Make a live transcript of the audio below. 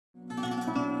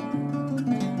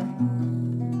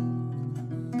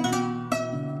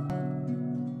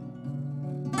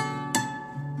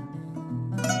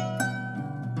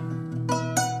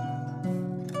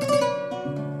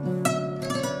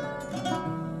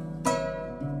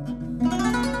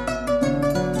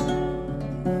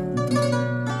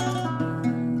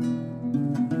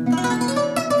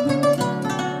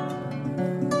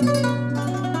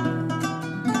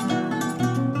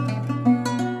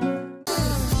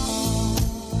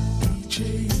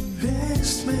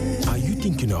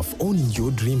thinking of owning your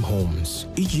dream homes,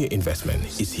 EJ Investment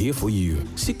is here for you.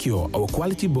 Secure our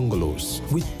quality bungalows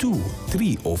with 2,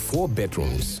 3 or 4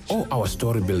 bedrooms, or our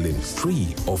story buildings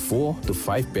 3 or 4 to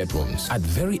 5 bedrooms at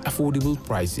very affordable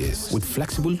prices with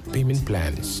flexible payment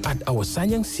plans at our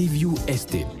Sanyang Seaview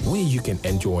Estate, where you can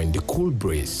enjoy the cool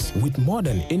breeze with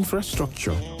modern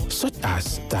infrastructure such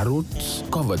as tar roads,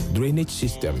 covered drainage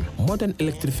system, modern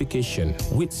electrification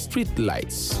with street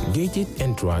lights, gated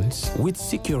entrance with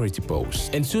security posts,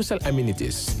 and social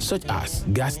amenities such as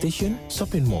gas station,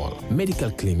 shopping mall,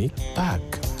 medical clinic, park,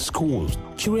 schools,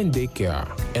 children daycare,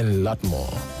 and a lot more.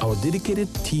 Our dedicated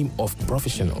team of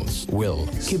professionals will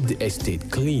keep the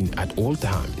estate clean at all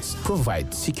times,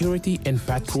 provide security and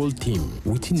patrol team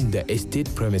within the estate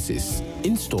premises,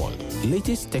 install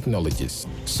latest technologies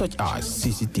such as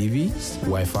CCTV,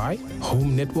 Wi-Fi,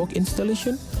 home network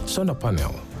installation, solar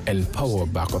panel, and power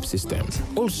backup system.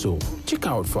 Also, check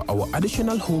out for our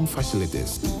additional home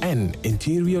facilities and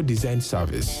interior design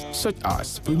service such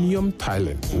as premium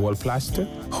tiling, wall plaster,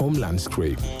 home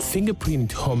landscape,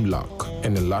 fingerprint home lock,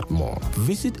 and a lot more.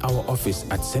 Visit our office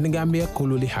at Senegambia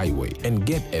Kololi Highway and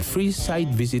get a free site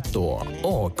visit tour,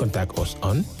 or contact us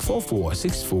on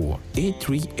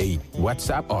 4464-838.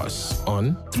 WhatsApp us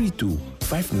on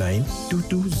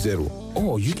 3259220.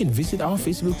 Or you can visit our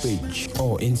Facebook page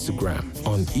or Instagram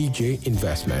on EJ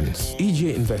Investments.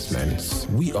 EJ Investments,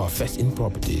 we are first in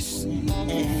properties.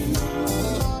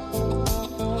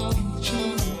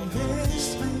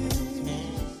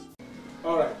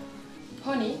 All right.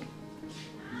 Honey,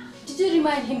 did you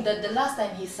remind him that the last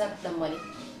time he sent the money,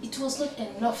 it was not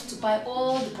enough to buy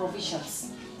all the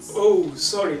provisions? Oh,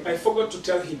 sorry, I forgot to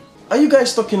tell him. Are you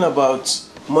guys talking about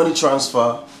money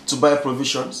transfer to buy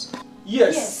provisions?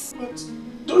 Yes. But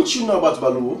don't you know about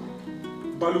Baluwo?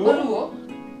 Baluwo? Baluwo?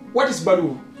 What is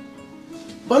Baluwo?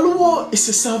 Baluwo is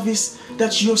a service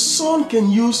that your son can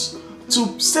use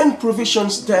to send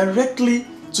provisions directly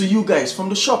to you guys from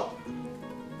the shop.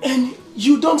 And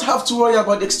you don't have to worry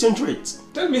about the exchange rate.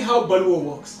 Tell me how Baluwo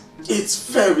works. It's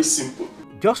very simple.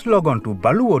 Just log on to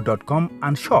baluwo.com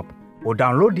and shop, or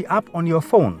download the app on your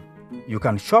phone. You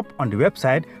can shop on the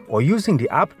website or using the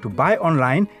app to buy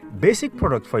online basic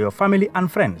products for your family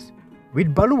and friends.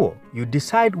 With Baluwo, you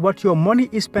decide what your money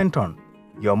is spent on.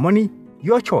 Your money,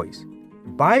 your choice.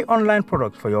 Buy online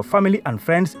products for your family and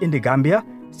friends in the Gambia,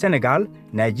 Senegal,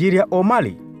 Nigeria or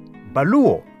Mali.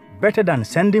 Baluwo, better than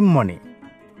sending money.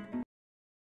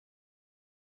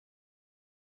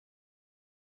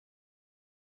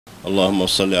 اللهم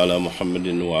صل على محمد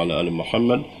وعلى آل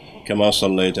محمد كما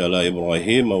صليت على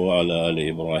إبراهيم وعلى آل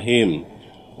إبراهيم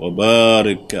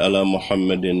وبارك على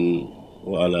محمد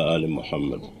وعلى آل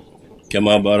محمد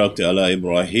كما باركت على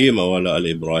إبراهيم وعلى آل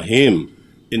إبراهيم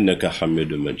إنك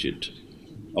حميد مجيد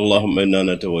اللهم إنا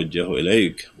نتوجه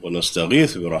إليك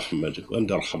ونستغيث برحمتك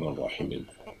وأنت أرحم الراحمين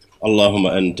اللهم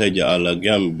أن تجعل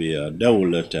غامبيا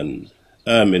دولة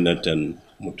آمنة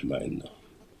مطمئنة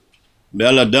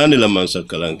بألا داني لمن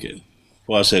سكالانك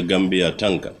واسي غامبيا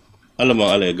تانكا ألما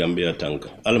علي غامبيا تانكا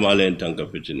ألما علي تانكا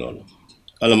فتنولا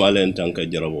ألما علي تانكا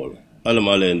جرابولا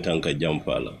ألما علي تانكا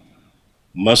جامفالا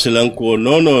masilanko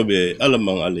nono be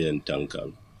alaman aliyan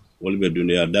tankal walbe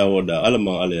duniya dawo da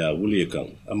alaman aliya wuli kan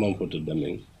amman foto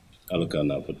damin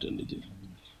alkana foto ndije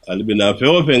albina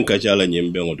fewo fen ka chala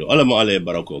nyimbe ngoto alaman aliya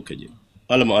barako keje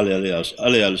alaman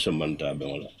aliya al-samanta be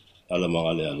wala alaman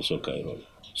aliya al-sokairo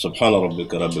subhana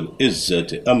rabbika rabbil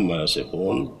izzati amma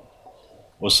yasifun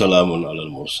wa salamun ala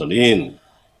al-mursalin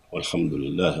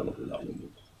walhamdulillahi rabbil alamin.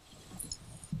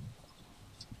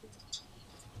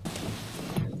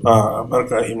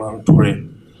 Barka Imam Toure.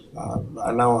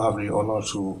 I now have the honor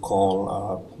to call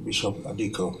Bishop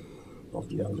Adiko of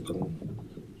the Anglican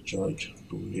Church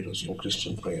to lead us in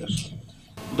Christian prayers.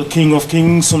 The King of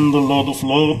Kings and the Lord of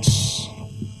Lords,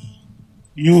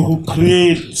 you who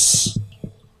creates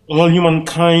all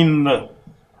humankind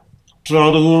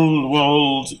throughout the whole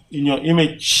world in your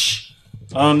image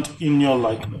and in your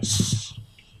likeness,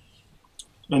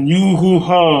 and you who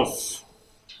have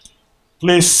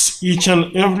place each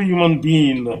and every human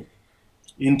being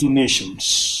into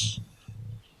nations.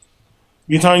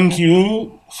 We thank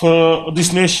you for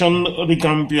this nation, the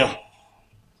Gambia,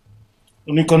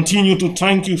 and we continue to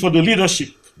thank you for the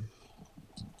leadership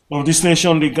of this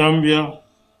nation, the Gambia,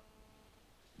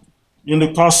 in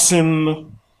the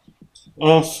passing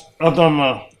of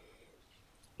Adama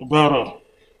Barrow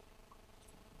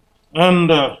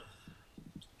and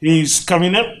his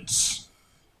cabinet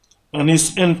and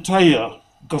his entire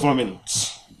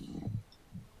government.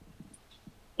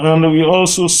 And we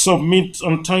also submit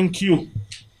and thank you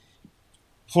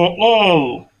for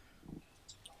all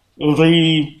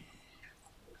the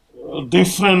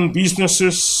different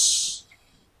businesses,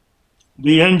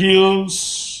 the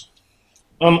NGOs,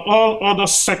 and all other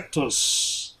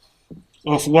sectors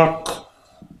of work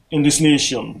in this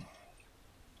nation.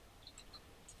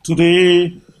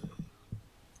 Today,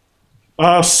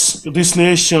 as this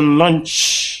nation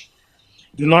launch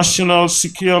the national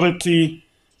security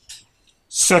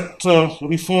sector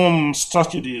reform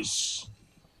strategies,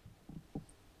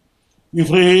 we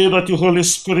pray that the Holy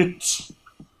Spirit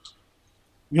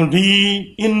will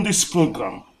be in this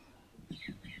program,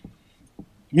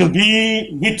 will be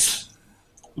with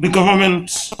the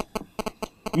government,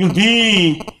 will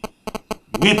be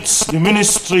with the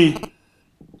ministry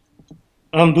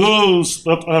and those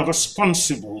that are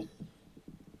responsible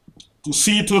to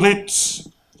see to it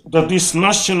that this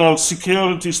national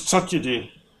security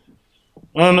strategy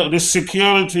and the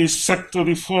security sector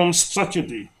reform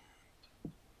strategy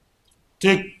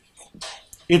take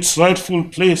its rightful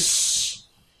place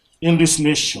in this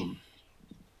nation.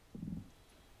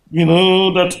 We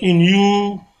know that in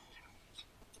you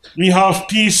we have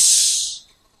peace,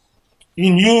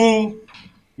 in you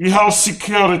we have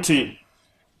security,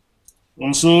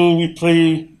 and so we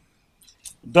pray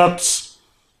that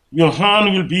your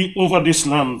hand will be over this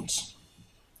land,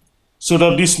 so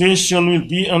that this nation will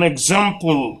be an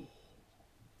example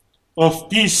of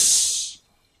peace,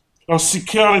 of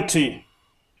security,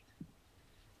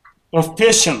 of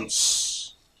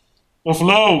patience, of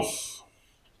love,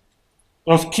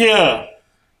 of care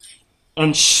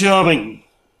and sharing.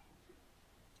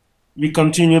 We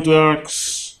continue to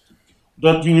ask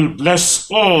that you will bless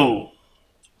all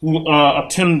who are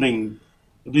attending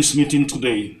this meeting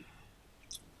today,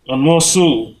 and more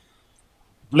so,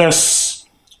 bless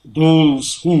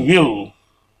those who will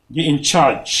be in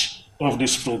charge of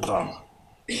this program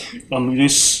and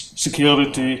this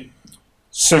security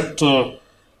sector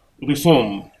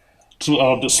reform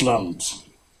throughout this land,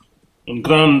 and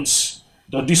grant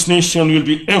that this nation will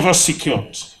be ever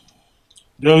secured.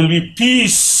 There will be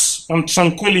peace and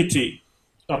tranquility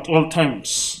at all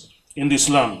times in this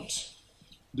land.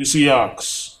 This we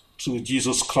ask through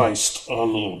Jesus Christ our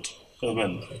Lord.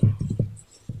 Amen.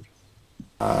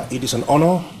 It is an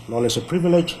honor, no less a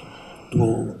privilege,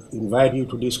 to invite you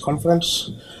to this conference,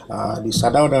 the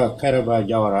Sadauda Kairaba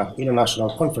Jawara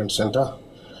International Conference Center,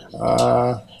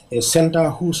 a center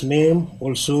whose name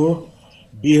also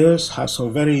has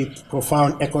some very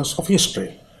profound echoes of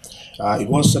history. It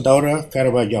was Sadauda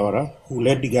Kairaba Jawara who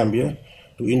led the Gambia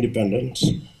to independence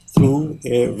through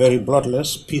a very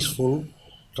bloodless, peaceful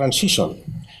transition.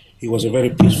 He was a very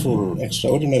peaceful,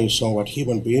 extraordinary, somewhat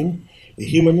human being, a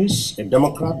humanist, a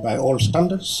democrat by all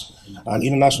standards, an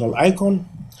international icon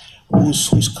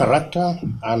whose character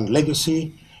and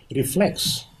legacy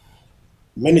reflects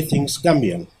many things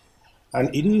Gambian. And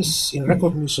it is in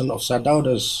recognition of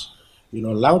Sadauda's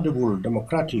laudable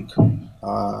democratic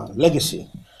legacy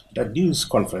that this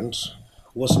conference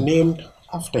was named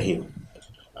after him.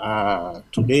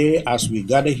 Today, as we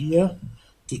gather here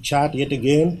to chart yet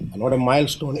again another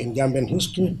milestone in Gambian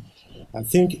history, I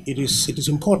think it is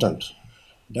important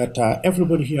that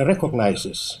everybody here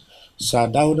recognizes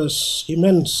Sadauda's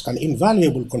immense and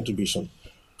invaluable contribution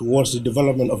towards the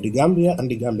development of the Gambia and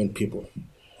the Gambian people.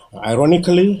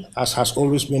 Ironically, as has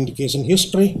always been the case in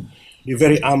history, the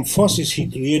very armed forces he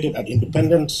created at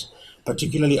independence,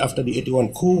 particularly after the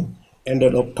 81 coup,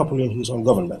 ended up toppling his own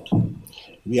government.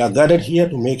 We are gathered here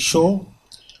to make sure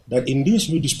that in this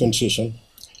new dispensation,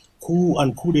 coup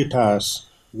and coup d'etats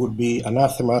would be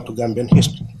anathema to Gambian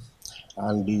history.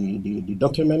 And the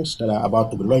documents that are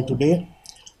about to be launched today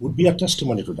would be a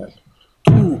testimony to that.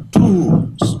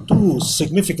 Two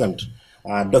significant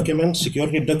documents,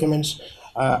 security documents,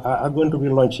 are going to be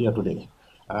launched here today.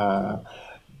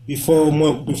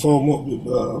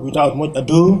 Without much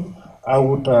ado, I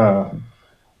would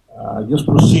just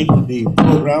proceed with the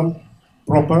program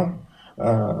proper.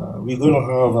 We're going to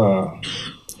have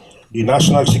the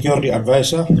National Security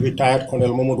Advisor, retired Colonel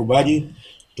Mamadou Badji,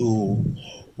 to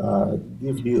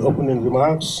give the opening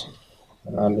remarks,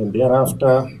 and then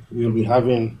thereafter we will be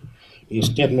having a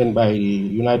statement by the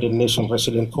United Nations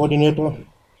Resident Coordinator,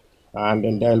 and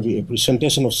then there will be a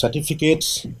presentation of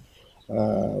certificates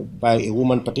by a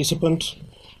woman participant,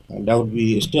 and that would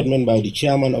be a statement by the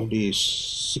chairman of the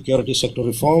Security Sector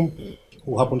Reform,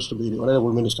 who happens to be the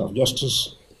Honorable Minister of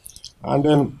Justice, and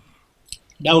then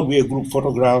that would be a group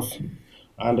photograph,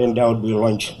 and then that would be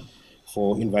launched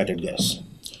for invited guests.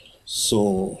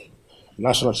 So,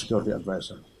 National Security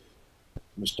Advisor,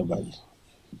 Mr. Badji.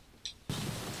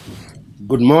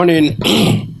 Good morning,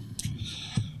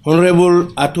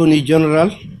 Honorable Attorney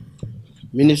General,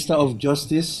 Minister of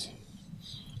Justice,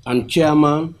 and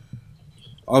Chairman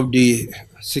of the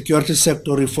Security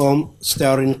Sector Reform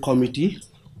Steering Committee,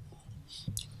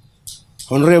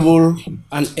 Honorable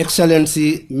and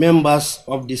Excellency members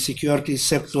of the Security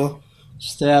Sector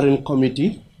Steering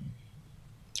Committee,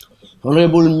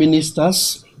 Honorable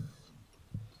Ministers,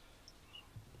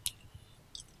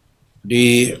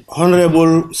 the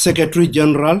Honorable Secretary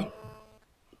General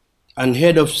and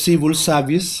Head of Civil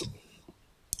Service,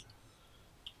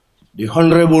 the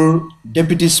Honorable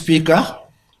Deputy Speaker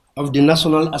of the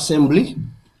National Assembly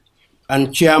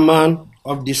and Chairman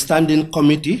of the Standing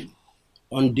Committee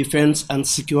on Defense and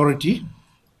Security,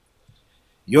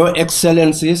 Your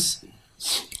Excellencies,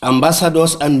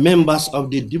 ambassadors and members of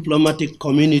the diplomatic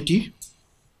community,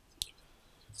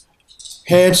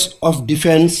 heads of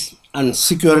defense and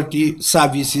security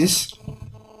services,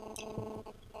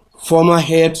 former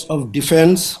heads of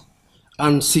defense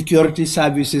and security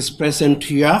services present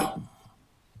here,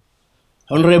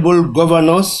 honorable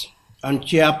governors and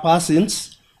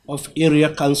chairpersons of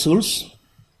area councils,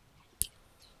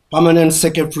 permanent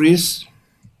secretaries,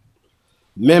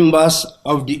 members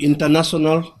of the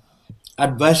International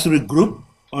Advisory Group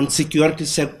on Security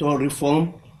Sector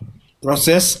Reform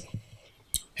Process,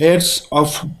 heads of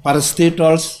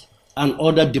parastatals and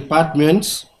other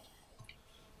departments,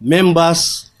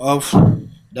 members of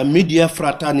the media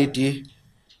fraternity,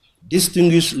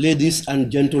 distinguished ladies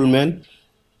and gentlemen,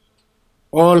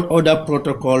 all other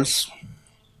protocols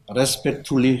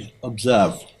respectfully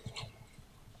observed.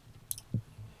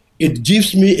 It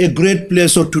gives me a great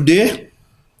pleasure today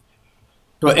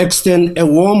to extend a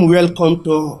warm welcome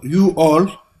to you all,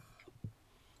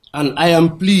 and I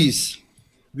am pleased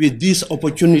with this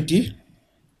opportunity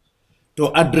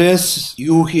to address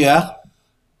you here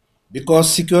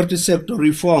because security sector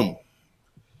reform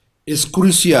is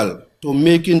crucial to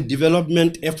making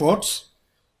development efforts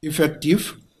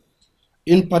effective,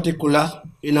 in particular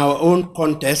in our own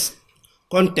context,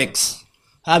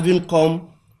 having come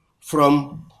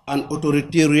from an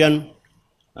authoritarian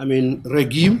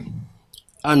regime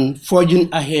and forging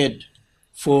ahead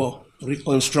for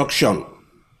reconstruction.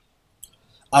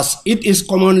 As it is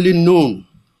commonly known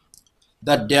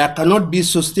that there cannot be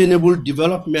sustainable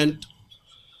development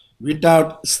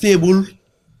without stable,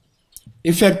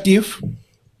 effective,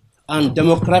 and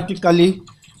democratically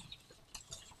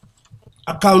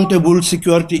accountable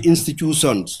security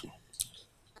institutions.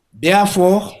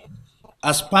 Therefore,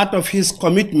 as part of his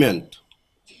commitment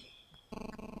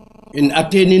in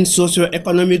attaining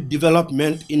socio-economic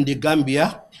development in the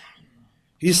Gambia,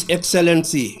 His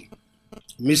Excellency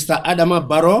Mr. Adama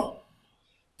Barrow,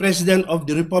 President of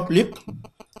the Republic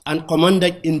and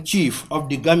Commander-in-Chief of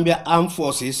the Gambia Armed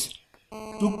Forces,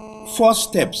 took first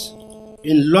steps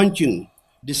in launching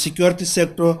the security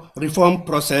sector reform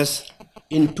process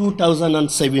in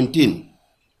 2017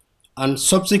 and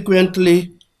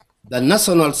subsequently the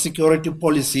national security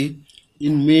policy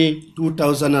in May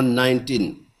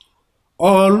 2019,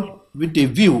 all with a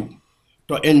view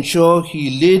to ensure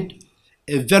he laid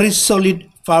a very solid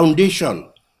foundation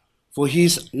for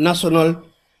his national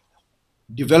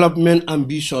development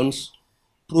ambitions,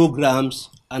 programs,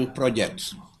 and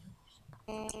projects.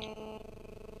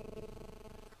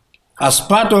 As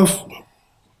part of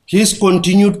his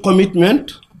continued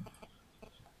commitment,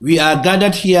 we are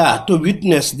gathered here to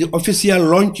witness the official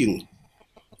launching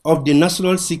of the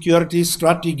National Security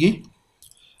Strategy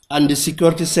and the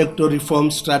Security Sector Reform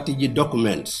Strategy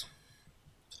documents.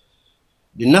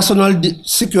 The National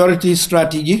Security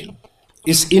Strategy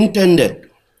is intended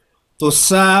to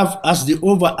serve as the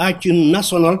overarching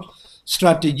national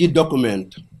strategy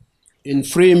document in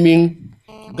framing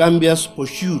Gambia's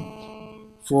pursuit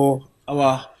for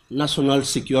our national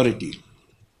security.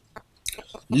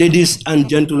 Ladies and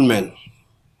gentlemen,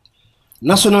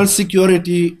 national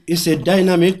security is a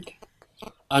dynamic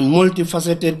and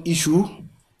multifaceted issue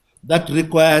that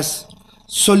requires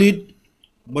solid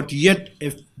but yet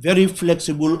a very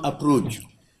flexible approach.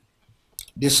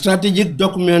 The strategic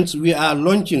documents we are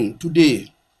launching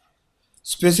today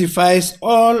specifies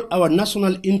all our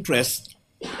national interests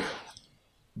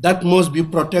that must be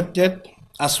protected,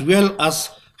 as well as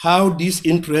how these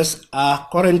interests are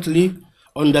currently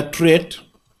under threat,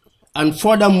 and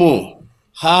furthermore,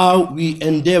 how we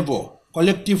endeavor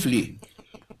collectively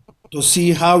to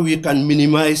see how we can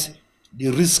minimize the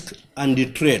risk and the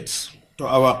threats to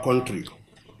our country.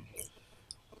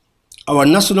 Our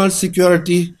national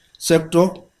security sector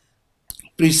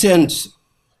presents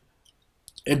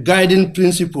a guiding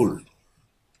principle.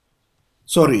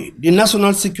 The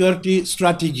National Security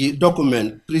Strategy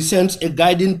document presents a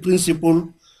guiding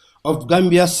principle of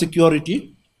Gambia's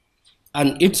security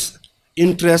and its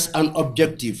interests and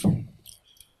objective.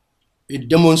 It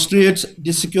demonstrates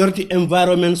the security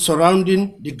environment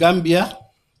surrounding the Gambia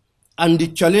and the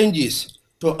challenges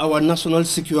to our national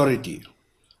security,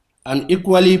 and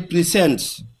equally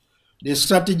presents the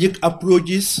strategic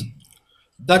approaches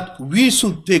that we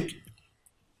should take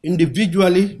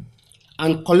individually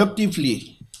and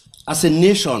collectively as a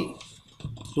nation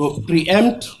to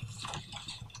preempt,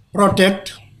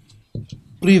 protect,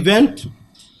 prevent,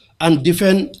 and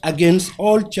defend against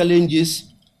all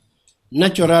challenges,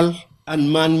 natural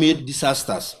and man-made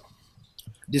disasters.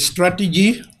 The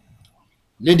strategy,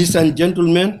 ladies and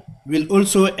gentlemen, will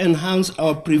also enhance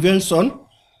our prevention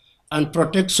and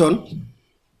protection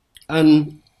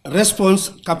and response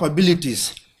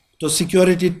capabilities to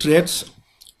security threats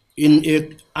in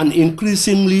an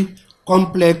increasingly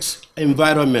complex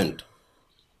environment.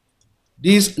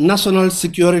 This National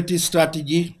Security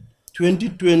Strategy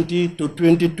 2020 to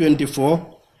 2024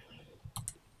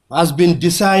 has been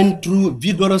designed through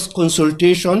vigorous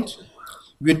consultations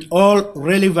with all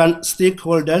relevant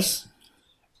stakeholders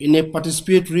in a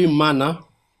participatory manner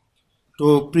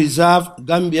to preserve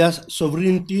Gambia's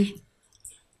sovereignty,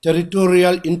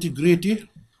 territorial integrity,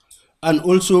 and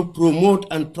also promote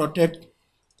and protect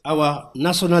our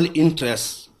national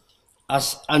interests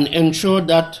and ensure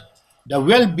that the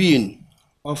well-being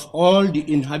of all the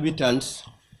inhabitants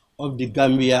of the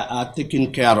Gambia are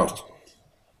taken care of.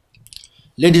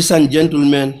 Ladies and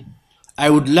gentlemen, I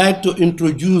would like to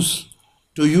introduce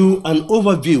to you an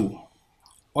overview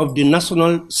of the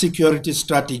National Security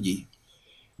Strategy,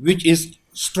 which is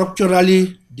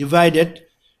structurally divided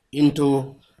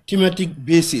into thematic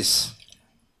bases,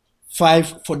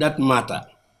 5 for that matter.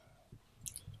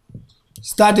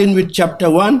 Starting with Chapter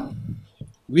 1,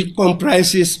 which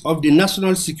comprises of the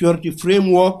national security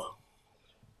framework,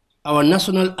 our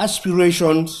national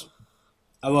aspirations,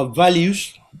 our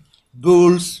values,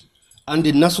 goals, and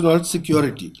the national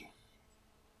security.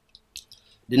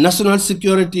 The national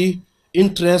security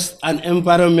interest and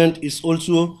environment is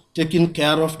also taken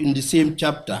care of in the same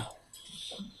chapter.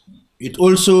 It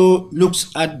also looks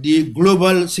at the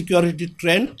global security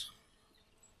trend,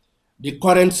 the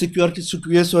current security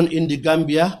situation in the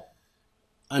Gambia,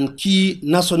 and key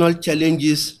national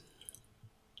challenges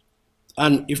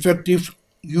and effective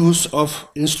use of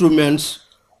instruments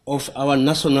of our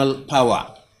national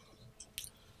power.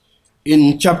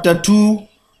 In Chapter 2,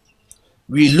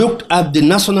 we looked at the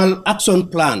National Action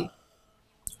Plan,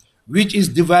 which is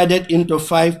divided into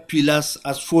 5 pillars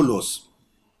as follows.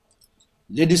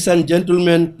 Ladies and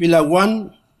gentlemen, Pillar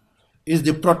 1 is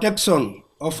the protection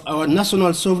of our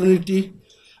national sovereignty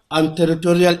and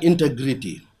territorial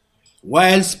integrity,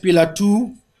 whilst Pillar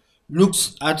 2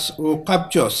 looks at or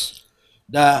captures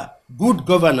the good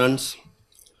governance,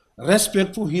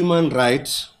 respect for human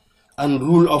rights, and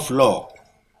rule of law.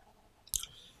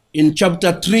 In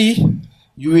Chapter 3,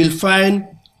 you will find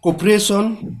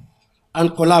cooperation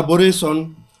and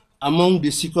collaboration among the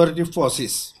security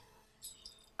forces.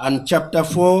 And Chapter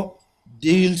 4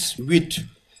 deals with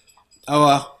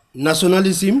our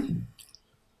nationalism,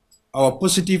 our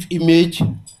positive image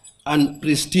and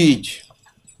prestige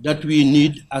that we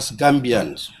need as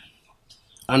Gambians.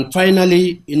 And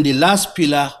finally, in the last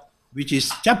pillar, which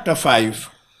is Chapter 5,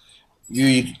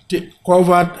 we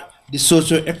covered the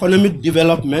socio-economic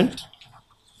development,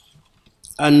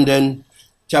 and then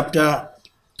Chapter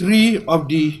 3 of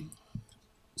the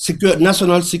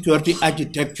national security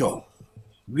architecture,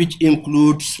 which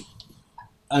includes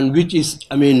and which is,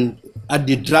 at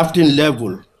the drafting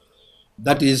level,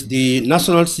 that is the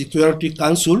National Security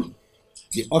Council,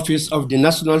 the Office of the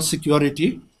National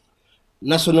Security,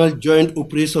 National Joint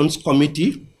Operations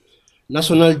Committee,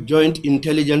 National Joint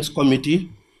Intelligence Committee,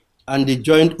 and the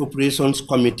Joint Operations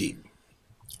Committee.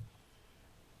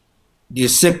 The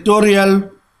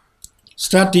sectorial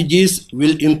strategies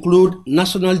will include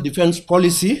national defense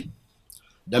policy,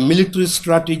 the military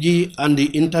strategy and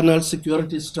the internal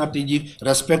security strategy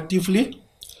respectively,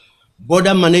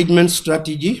 border management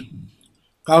strategy,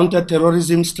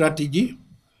 counter-terrorism strategy,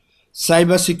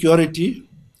 cybersecurity,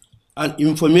 and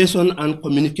information and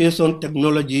communication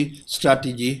technology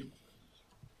strategy,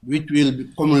 which will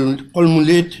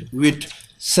culminate with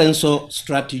sensor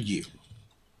strategy.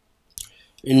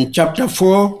 In Chapter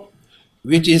 4,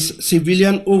 which is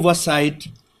civilian oversight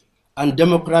and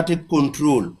democratic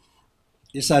control,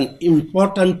 is an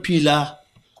important pillar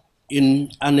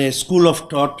in a school of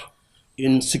thought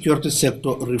in security sector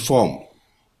reform.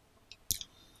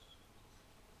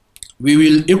 We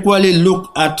will equally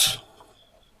look at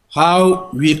how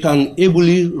we can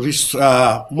ably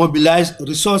mobilize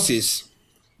resources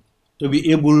to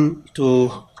be able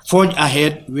to forge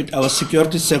ahead with our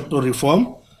security sector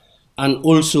reform, and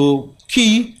also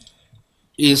key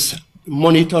is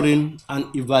monitoring and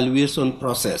evaluation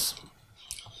process.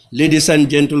 Ladies and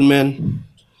gentlemen,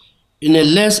 in a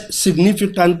less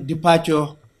significant departure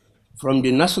from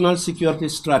the national security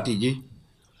strategy,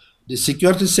 the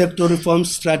security sector reform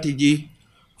strategy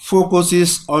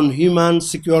focuses on human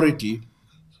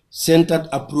security-centered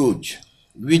approach,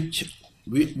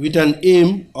 with an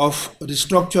aim of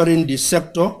restructuring the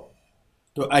sector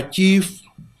to achieve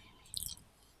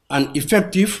an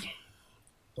effective,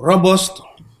 robust,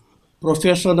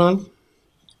 professional,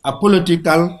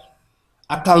 apolitical,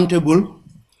 accountable,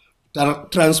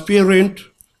 transparent,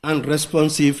 and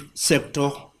responsive sector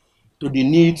to the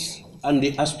needs and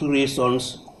the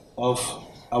aspirations of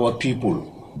our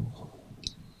people.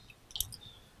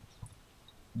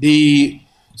 The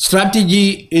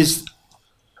strategy is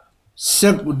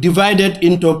divided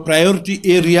into priority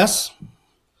areas,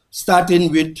 starting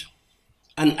with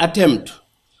an attempt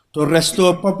to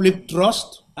restore public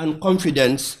trust and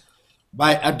confidence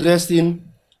by addressing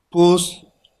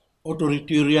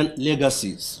post-authoritarian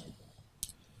legacies.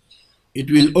 It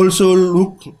will also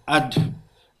look at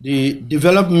the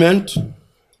development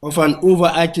of an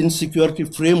overarching security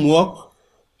framework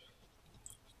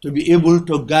to be able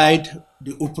to guide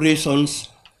the operations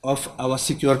of our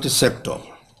security sector.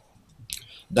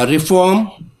 The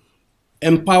reform,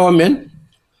 empowerment,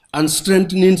 and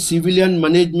strengthening civilian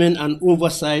management and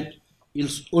oversight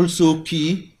is also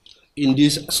key in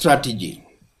this strategy.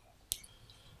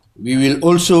 We have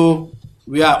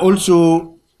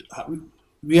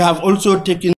also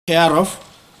taken care of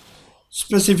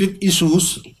specific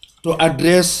issues to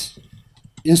address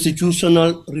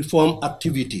institutional reform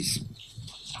activities.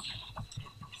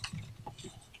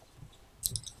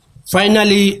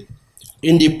 Finally,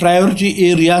 in the priority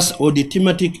areas or the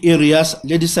thematic areas,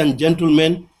 ladies and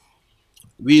gentlemen,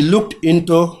 we looked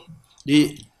into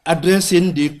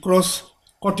addressing the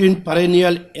cross-cutting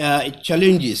perennial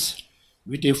challenges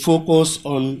with a focus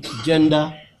on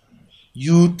gender,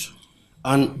 youth,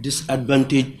 and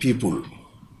disadvantaged people.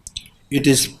 It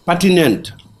is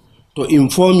pertinent to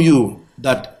inform you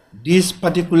that this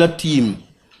particular theme,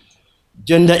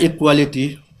 gender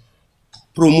equality,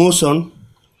 promotion,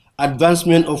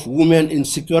 advancement of women in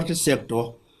security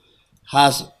sector,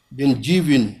 has been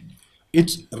given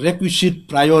its requisite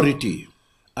priority,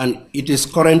 and it is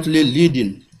currently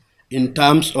leading in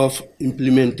terms of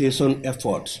implementation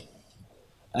efforts.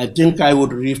 I think I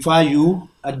would refer you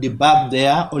at the back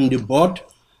there on the board.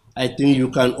 I think you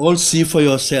can all see for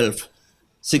yourself,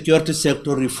 security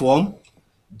sector reform,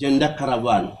 gender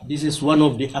caravan. This is one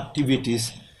of the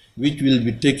activities which will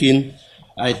be taken.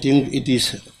 I think it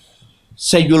is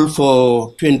scheduled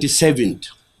for 27th.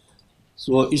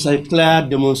 So it's a clear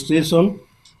demonstration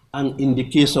and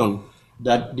indication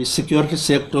that the security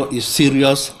sector is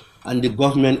serious and the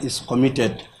government is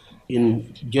committed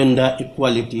in gender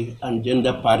equality and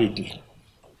gender parity.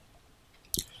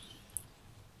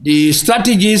 The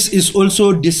strategies is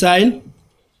also designed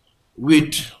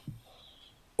with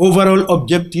overall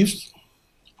objectives,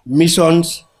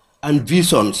 missions, and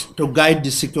visions to guide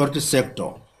the security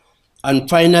sector. And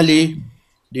finally,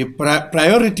 the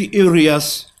priority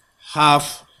areas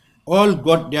have all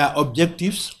got their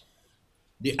objectives,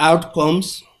 the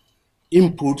outcomes,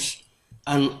 inputs,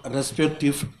 and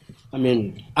respective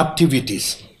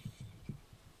activities.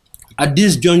 At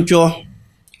this juncture,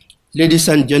 ladies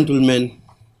and gentlemen,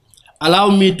 allow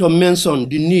me to mention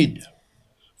the need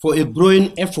for a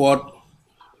growing effort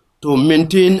to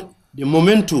maintain the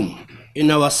momentum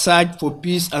in our search for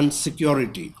peace and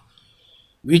security,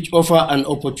 which offer an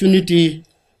opportunity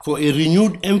for a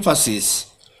renewed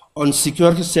emphasis on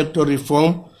security sector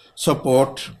reform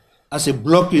support as a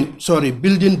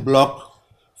building block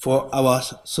for our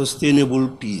sustainable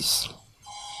peace.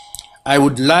 I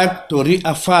would like to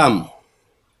reaffirm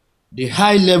the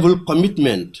high-level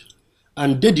commitment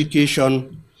and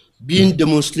dedication being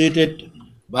demonstrated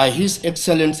by His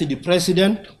Excellency the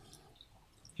President,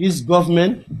 his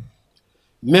government,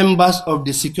 members of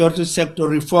the Security Sector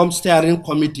Reform Steering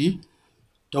Committee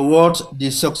towards the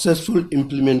successful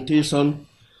implementation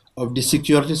of the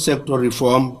security sector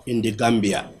reform in the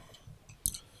Gambia.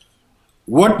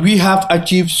 What we have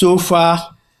achieved so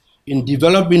far in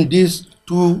developing these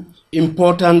two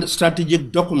important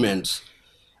strategic documents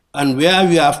and where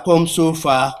we have come so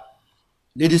far,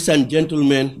 ladies and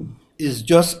gentlemen, is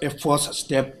just a first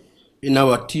step in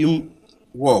our team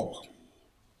work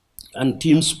and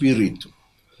team spirit.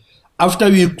 After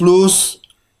we close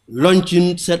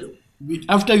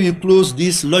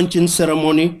this launching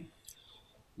ceremony,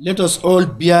 let us all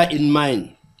bear in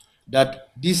mind that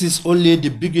this is only the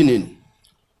beginning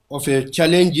of a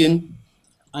challenging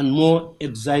and more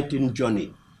exciting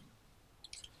journey.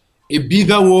 a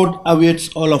bigger word awaits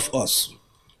all of us.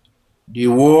 The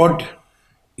word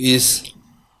is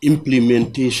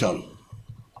implementation.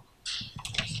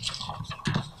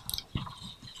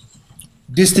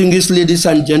 Distinguished ladies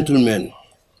and gentlemen,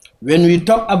 when we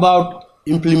talk about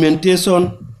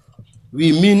implementation,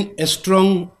 we mean a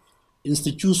strong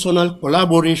institutional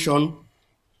collaboration,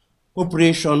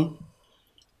 cooperation,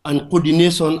 and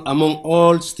coordination among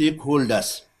all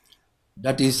stakeholders,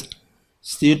 that is,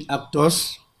 state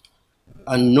actors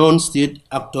and non-state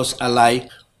actors alike,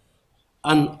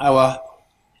 and our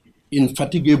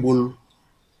infatigable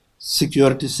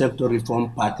security sector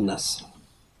reform partners.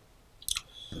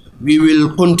 We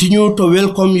will continue to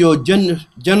welcome your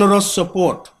generous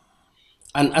support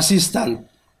and assistance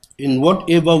in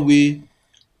whatever way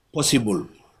possible.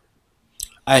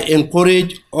 I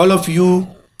encourage all of you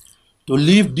to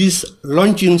leave this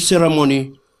launching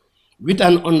ceremony with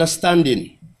an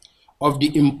understanding of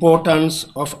the importance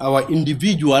of our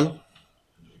individual,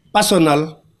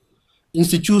 personal,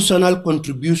 institutional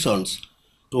contributions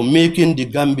to making the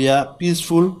Gambia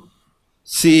peaceful,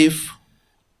 safe,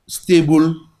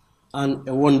 stable, and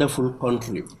a wonderful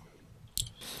country.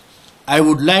 I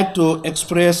would like to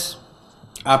express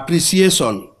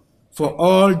appreciation for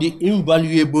all the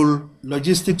invaluable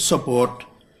logistic support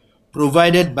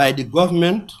provided by the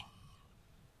government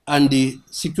and the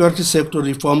security sector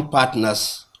reform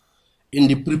partners in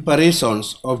the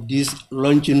preparations of this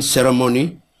launching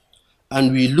ceremony,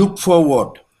 and we look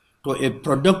forward to a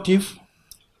productive,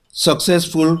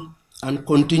 successful, and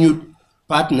continued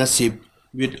partnership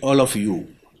with all of you.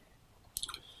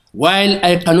 While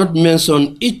I cannot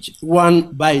mention each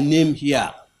one by name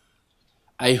here,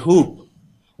 I hope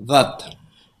that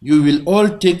you will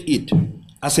all take it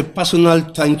as a personal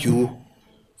thank you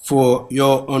for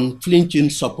your unflinching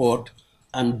support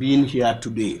and being here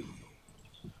today.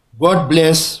 God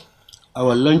bless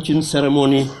our launching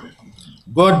ceremony.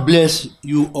 God bless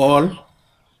you all.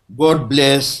 God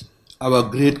bless our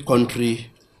great country,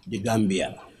 the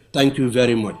Gambia. Thank you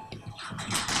very much.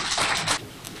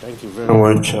 Thank you very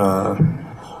much,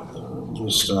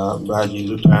 Mr. Baji,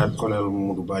 retired Colonel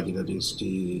Mudu Baji, that is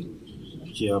the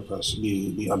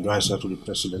chairperson, the advisor to the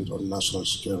President on National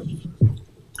Security.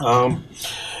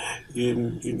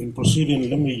 In proceeding,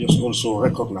 let me just also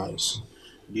recognize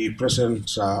the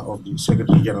presence of the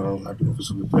Secretary General at the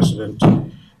Office of the President,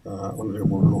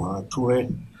 Honorable Noha Toure.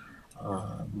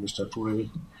 Mr. Toure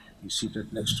is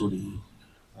seated next to the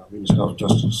Minister of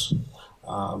Justice.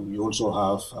 We also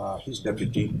have his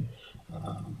deputy,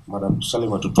 Madam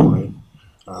Salimatu Toure,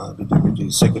 the Deputy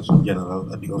Secretary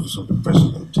General at the Office of the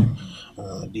President.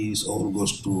 These all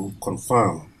goes to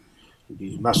confirm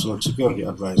the National Security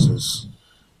Advisor's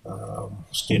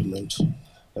statement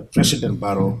that President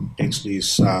Barrow takes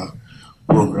this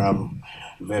program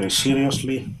very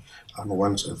seriously and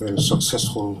wants a very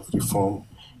successful reform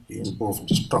in both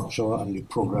the structure and the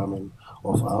programming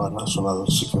of our national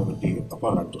security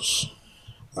apparatus.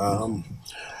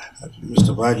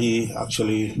 Mr. Baji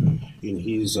actually, in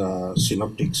his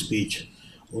synoptic speech,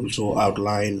 also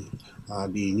outlined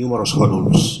the numerous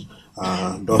hurdles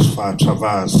thus far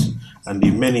traversed and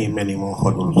the many, many more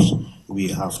hurdles we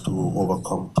have to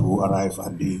overcome to arrive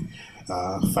at the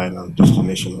final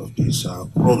destination of this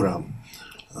program.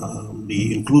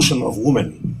 The inclusion of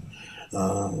women,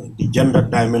 the gender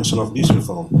dimension of this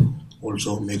reform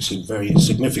also makes it very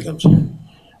significant.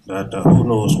 That who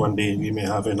knows, one day we may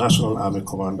have a national army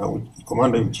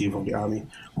commander-in-chief of the army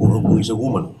who is a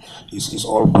woman. It's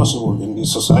all possible in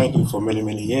this society. For many,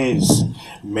 many years,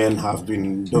 men have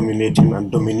been dominating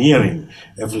and domineering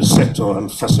every sector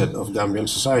and facet of Gambian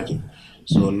society.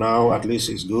 So now at least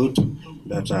it's good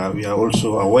that we are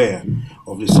also aware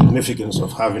of the significance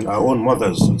of having our own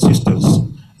mothers and sisters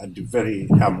at the very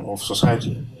helm of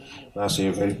society. That's a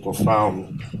very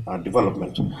profound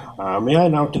development. May I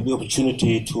now take the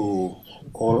opportunity to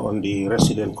call on the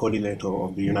resident coordinator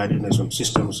of the United Nations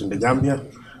systems in the Gambia.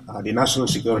 The National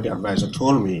Security Advisor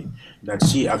told me that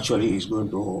she actually is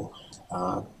going to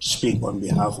speak on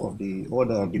behalf of the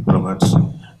other diplomats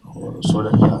so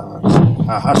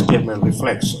that her statement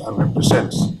reflects and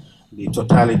represents the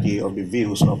totality of the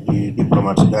views of the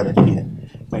diplomats gathered here.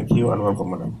 Thank you and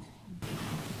welcome, Madam.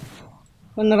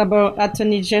 Honorable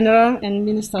Attorney General and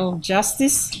Minister of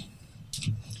Justice,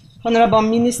 Honorable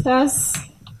Ministers,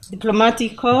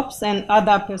 Diplomatic Corps, and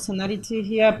other personalities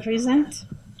here present,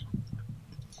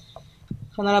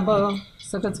 Honorable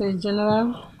Secretary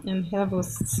General and Head of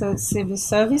Civil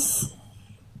Service,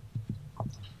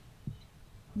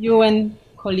 UN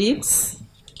colleagues,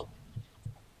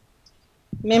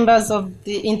 members of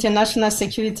the International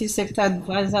Security Sector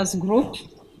Advisors Group,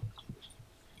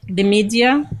 the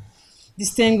media,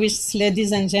 distinguished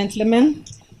ladies and gentlemen,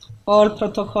 all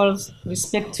protocols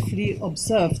respectfully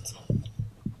observed.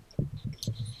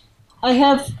 I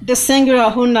have the singular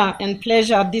honor and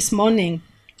pleasure this morning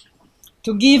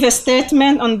to give a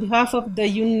statement on behalf of the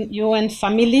UN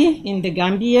family in the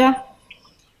Gambia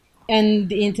and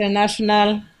the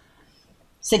international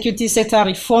security sector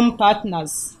reform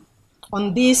partners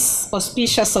on this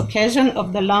auspicious occasion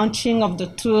of the launching of the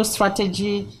two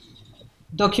strategy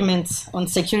documents on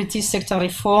security sector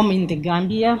reform in the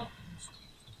Gambia,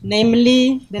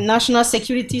 namely the National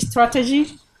Security Strategy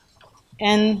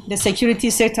and the Security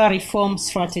Sector Reform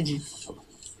Strategy.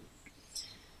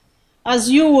 As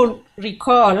you will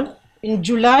recall, in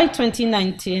July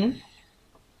 2019,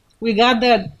 we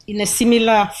gathered in a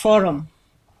similar forum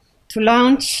to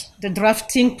launch the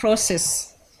drafting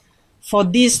process for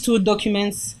these two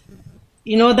documents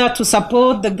in order to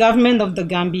support the government of the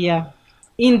Gambia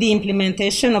in the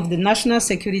implementation of the National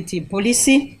Security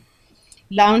Policy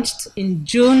launched in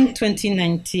June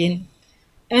 2019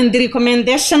 and the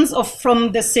recommendations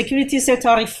from the Security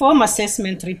Sector Reform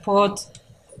Assessment Report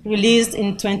released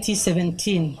in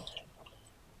 2017.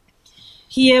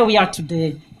 Here we are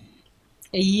today,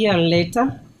 a year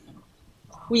later.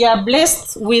 We are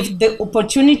blessed with the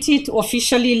opportunity to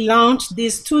officially launch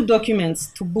these two documents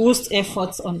to boost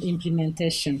efforts on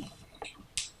implementation.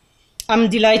 I'm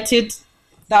delighted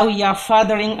that we are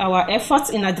furthering our efforts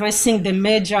in addressing the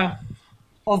major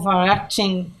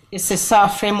overarching SSR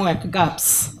framework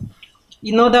gaps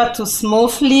in order to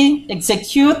smoothly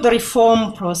execute the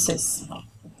reform process.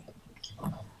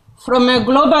 From a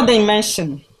global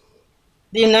dimension,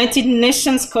 the United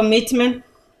Nations commitment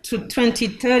to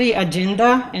 2030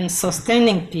 agenda and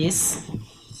sustaining peace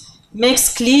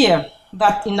makes clear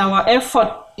that in our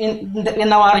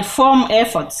reform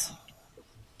efforts,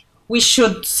 we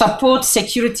should support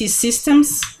security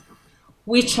systems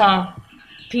which are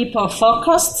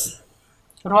people-focused,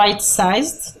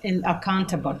 right-sized, and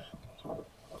accountable.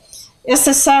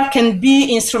 SSR can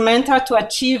be instrumental to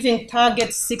achieving Target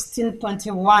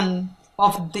 16.1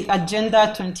 of the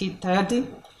Agenda 2030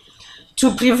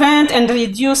 to prevent and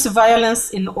reduce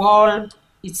violence in all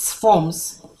its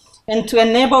forms and to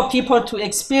enable people to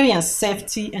experience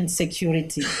safety and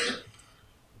security.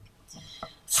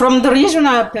 From the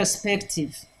regional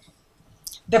perspective,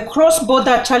 the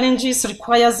cross-border challenges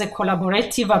requires a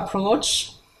collaborative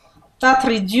approach that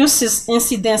reduces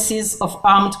incidences of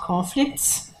armed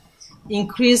conflicts,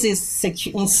 increases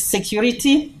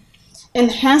security,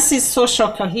 enhances social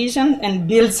cohesion, and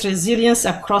builds resilience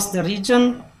across the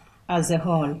region as a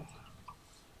whole.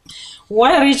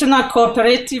 While regional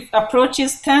cooperative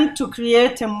approaches tend to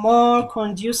create a more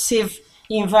conducive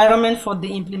environment for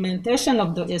the implementation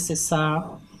of the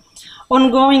SSR,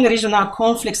 ongoing regional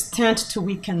conflicts tend to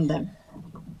weaken them.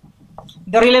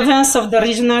 The relevance of the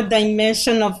regional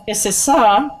dimension of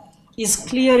SSR is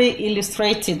clearly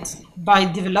illustrated by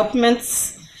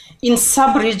developments in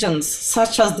sub-regions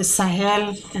such as the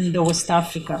Sahel and the West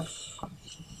Africa.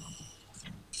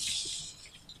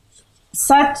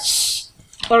 Such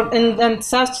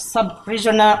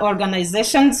sub-regional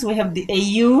organizations, we have the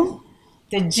AU,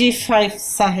 the G5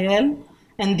 Sahel,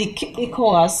 and the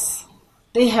ECOWAS.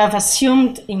 They have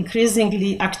assumed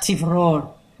increasingly active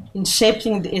role in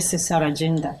shaping the SSR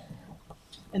agenda.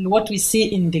 And what we see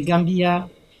in the Gambia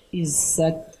is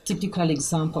a typical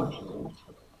example.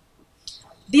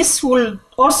 This will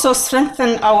also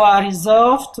strengthen our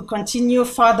resolve to continue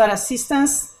further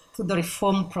assistance to the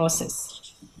reform process.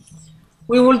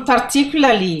 We will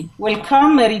particularly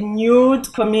welcome a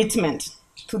renewed commitment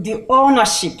to the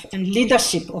ownership and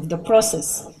leadership of the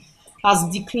process as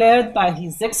declared by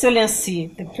His Excellency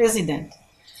the President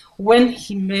when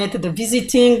he met the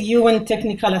visiting UN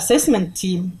Technical Assessment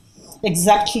Team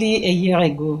exactly a year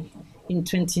ago in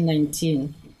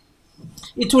 2019.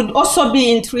 It would also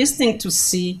be interesting to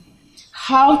see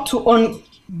how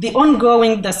the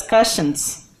ongoing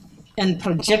discussions and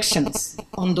projections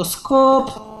on the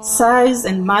scope, size,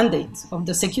 and mandate of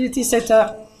the security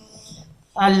sector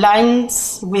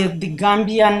aligns with the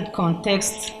Gambian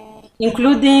context,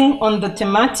 including on the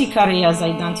thematic areas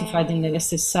identified in the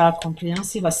SSR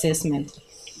Comprehensive Assessment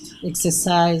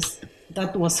exercise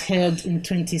that was held in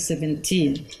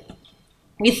 2017.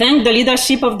 We thank the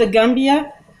leadership of the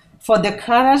Gambia for the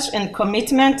courage and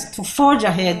commitment to forge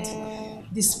ahead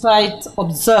despite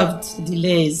observed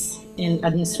delays and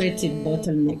administrative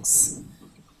bottlenecks.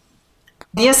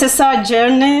 The SSR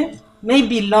journey may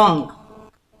be long,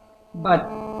 but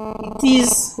it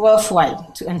is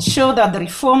worthwhile to ensure that the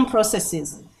reform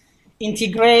processes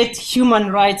integrate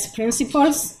human rights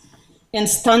principles and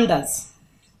standards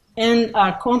and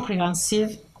are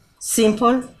comprehensive,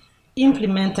 simple,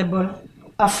 implementable,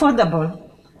 affordable,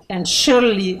 and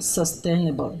surely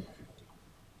sustainable.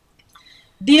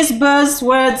 These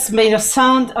buzzwords may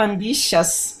sound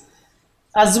ambitious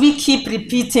as we keep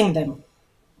repeating them,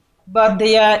 but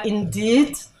they are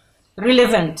indeed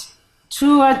relevant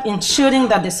toward ensuring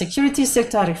that the security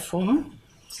sector reform,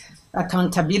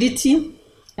 accountability,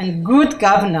 and good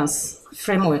governance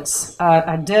frameworks are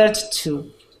adhered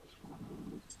to.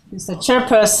 Mr.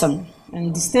 Chairperson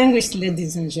and distinguished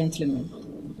ladies and gentlemen,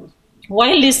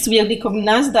 while we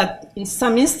recognize that in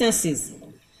some instances,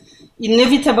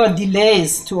 inevitable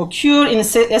delays to occur in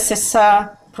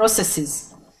SSR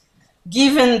processes,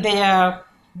 given their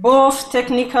both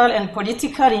technical and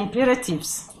political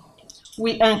imperatives,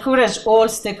 we encourage all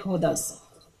stakeholders,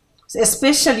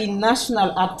 especially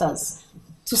national actors,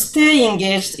 to stay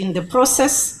engaged in the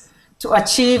process to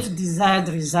achieve desired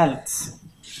results.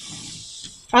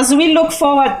 As we look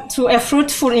forward to a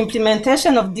fruitful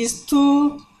implementation of these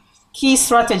two key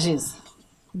strategies,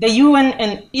 the UN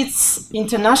and its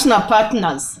international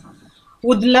partners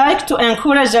would like to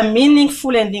encourage a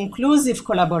meaningful and inclusive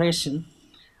collaboration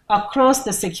across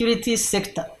the security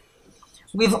sector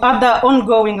with other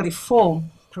ongoing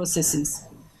reform processes,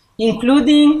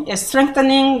 including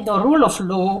strengthening the rule of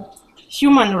law,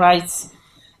 human rights,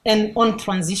 and on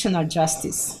transitional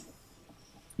justice.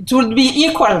 It would be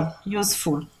equally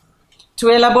useful to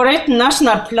elaborate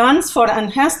national plans for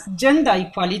enhanced gender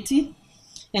equality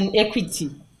and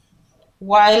equity,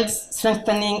 while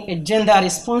strengthening a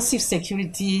gender-responsive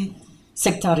security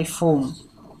sector reform.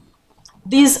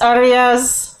 These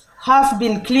areas have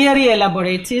been clearly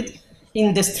elaborated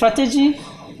in the strategy,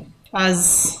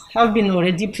 as have been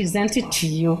already presented to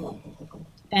you,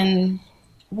 and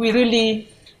we really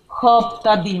hope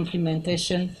that the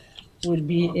implementation will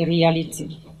be a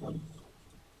reality.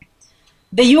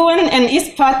 The UN and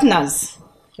its partners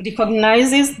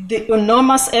recognizes the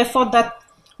enormous effort that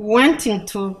went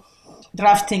into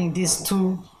drafting these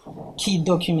two key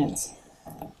documents.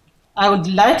 I would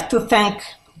like to thank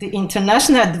the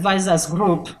International Advisors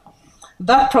Group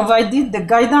that provided the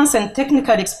guidance and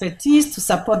technical expertise to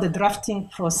support the drafting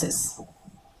process.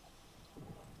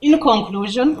 In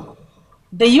conclusion,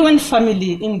 the UN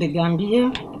family in the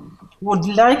Gambia would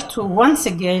like to once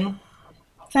again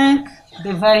thank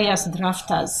the various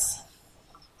drafters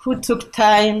who took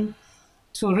time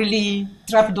to really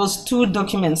draft those two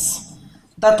documents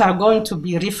that are going to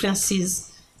be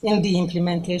references in the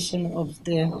implementation of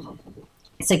the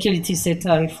security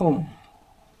sector reform.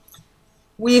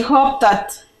 We hope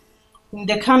that in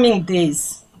the coming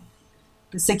days,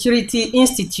 the security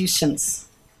institutions,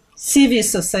 civil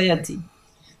society,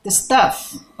 the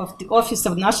staff of the Office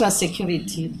of National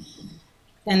Security,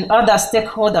 and other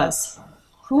stakeholders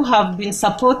who have been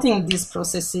supporting these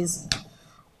processes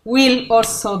will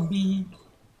also be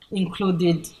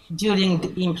included during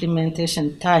the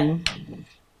implementation time.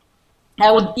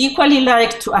 I would equally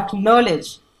like to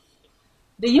acknowledge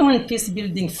the UN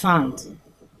Peacebuilding Fund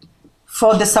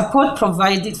for the support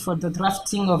provided for the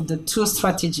drafting of the two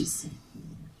strategies,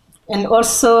 and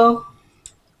also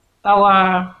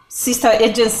our sister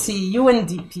agency,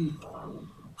 UNDP,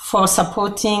 for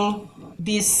supporting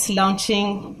this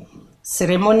launching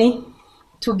ceremony,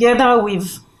 together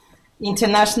with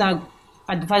International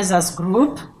Advisors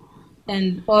Group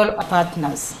and all our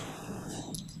partners.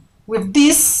 With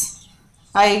this,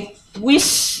 I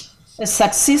wish a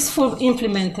successful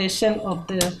implementation of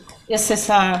the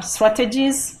SSR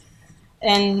strategies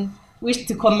and wish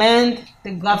to commend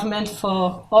the government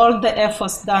for all the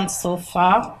efforts done so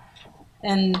far,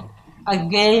 and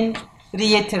again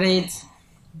reiterate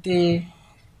the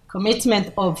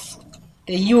commitment of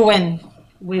the UN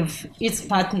with its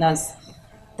partners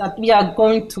that we are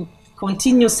going to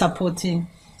continue supporting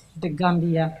the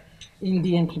Gambia in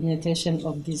the implementation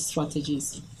of these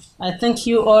strategies. I thank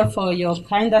you all for your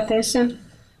kind attention,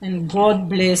 and God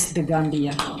bless the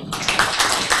Gambia.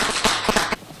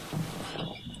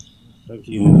 Thank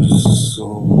you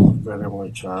so very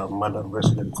much, Madam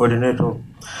Resident Coordinator,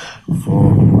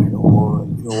 for your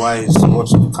wise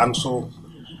words of counsel.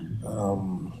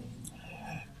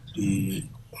 The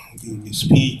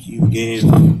speech you gave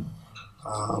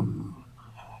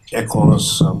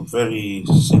echoes some very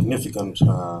significant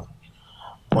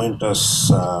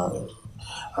pointers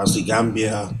as the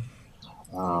Gambia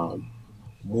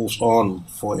moves on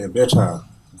for a better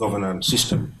governance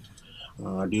system.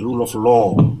 The rule of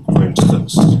law, for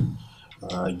instance,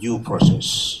 due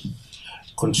process,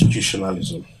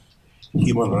 constitutionalism,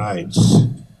 human rights,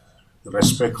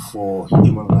 respect for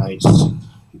human rights,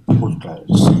 people's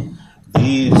rights.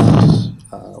 These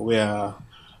were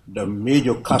the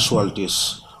major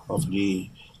casualties of the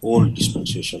old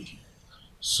dispensation.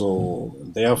 So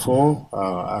therefore,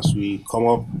 as we come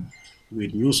up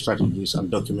with new strategies and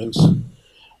documents,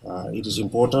 it is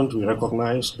important we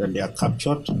recognize that they are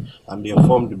captured and they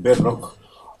form the bedrock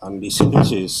and the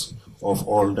synthesis of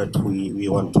all that we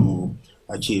want to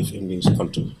achieve in this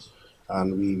country.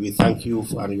 And we thank you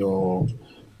and your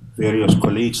various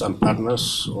colleagues and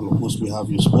partners on whose behalf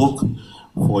you spoke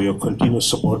for your continuous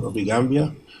support of the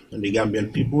Gambia and the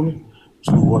Gambian people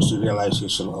towards the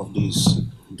realization of this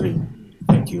dream.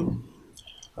 Thank you.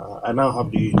 I now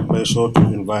have the pleasure to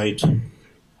invite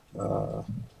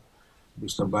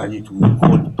Mr. Baji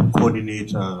to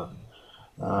coordinate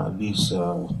this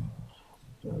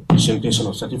presentation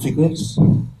of certificates.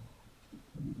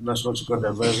 National Security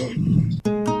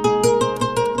Advisor.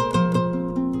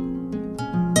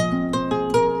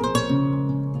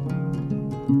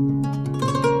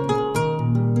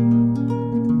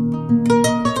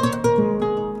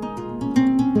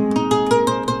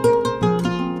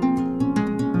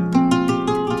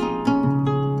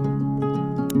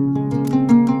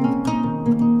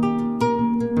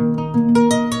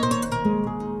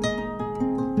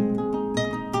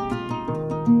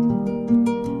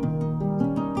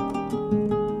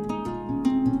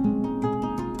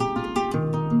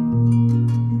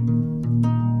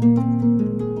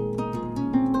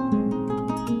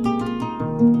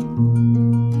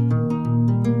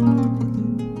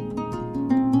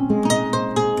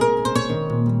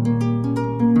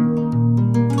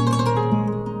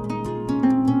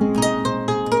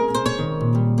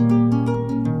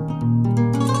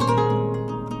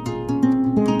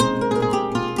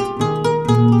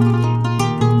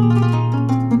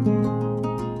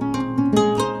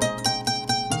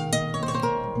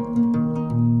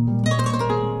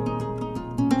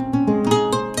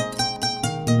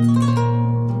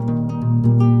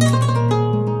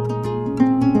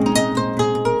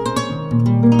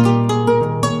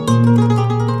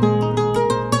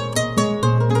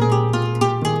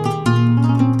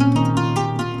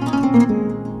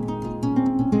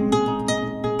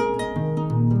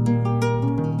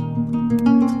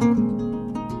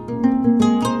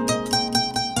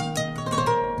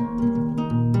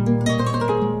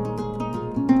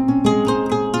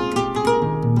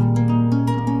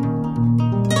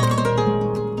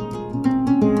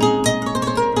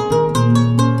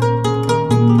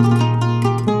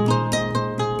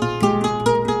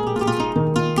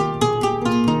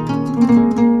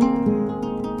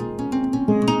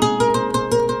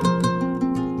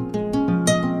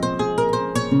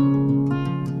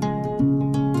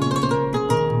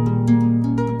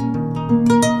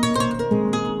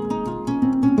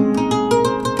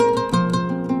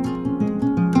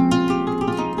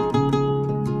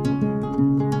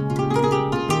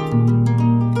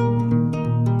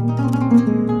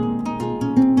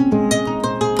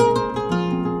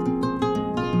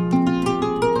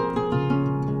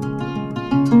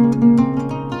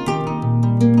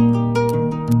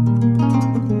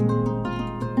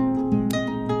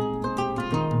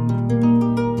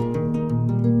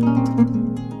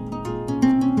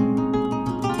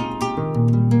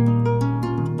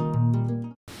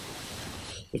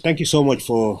 Thank you so much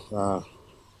for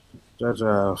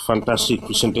that fantastic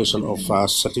presentation of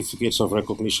certificates of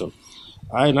recognition.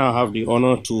 I now have the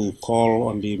honor to call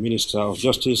on the Minister of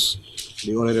Justice,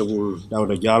 the Honorable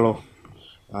Dauda Jallo,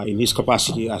 in his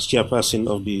capacity as chairperson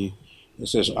of the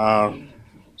SSR,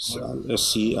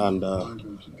 SC, and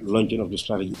launching of the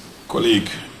strategy. Colleague,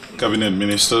 Cabinet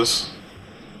Ministers,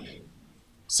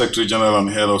 Secretary General and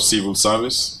Head of Civil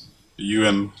Service, the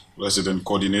UN Resident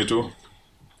Coordinator,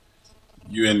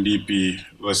 UNDP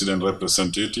Resident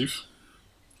Representative,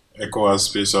 ECOWAS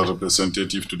Special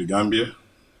Representative to the Gambia,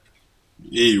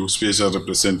 AU Special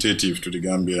Representative to the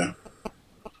Gambia,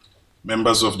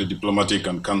 members of the Diplomatic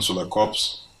and Consular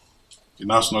Corps, the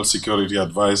National Security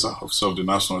Advisor, Officer of the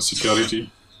National Security,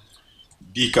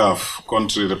 DCAF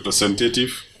Country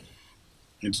Representative,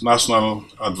 International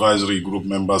Advisory Group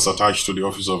members attached to the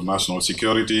Office of National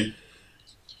Security,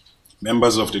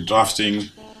 members of the drafting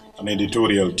and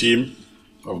editorial team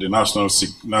of the National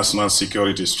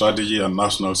Security Strategy and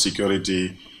National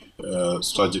Security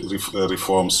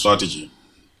Reform Strategy,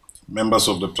 members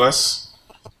of the press,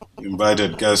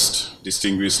 invited guests,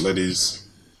 distinguished ladies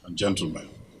and gentlemen.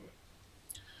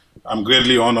 I'm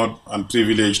greatly honored and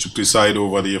privileged to preside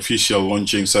over the official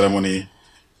launching ceremony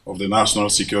of the National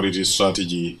Security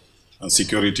Strategy and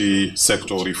Security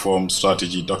Sector Reform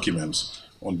Strategy documents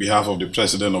on behalf of the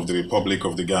President of the Republic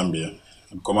of the Gambia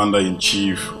and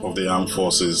Commander-in-Chief of the Armed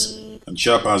Forces and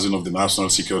Chairperson of the National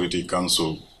Security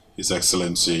Council, His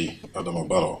Excellency Adama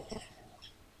Barrow.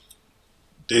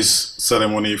 This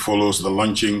ceremony follows the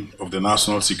launching of the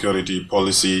National Security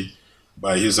Policy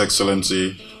by His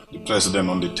Excellency the President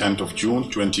on the 10th of June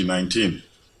 2019.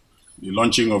 The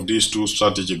launching of these two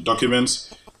strategic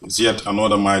documents is yet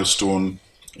another milestone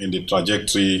in the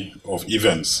trajectory of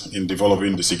events in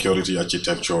developing the security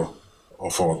architecture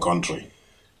of our country.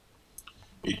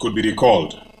 It could be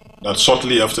recalled that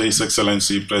shortly after His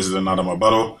Excellency President Adama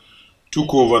Barrow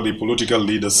took over the political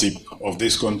leadership of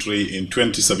this country in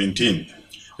 2017,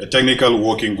 a technical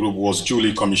working group was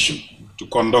duly commissioned to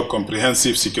conduct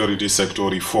comprehensive security sector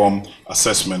reform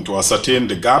assessment to ascertain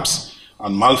the gaps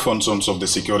and malfunctions of the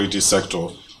security sector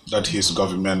that his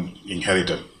government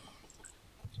inherited.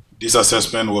 This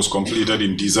assessment was completed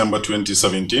in December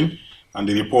 2017, and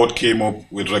the report came up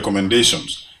with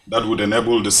recommendations that would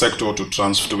enable the sector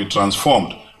to be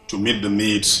transformed to meet the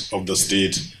needs of the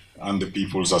state and the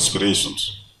people's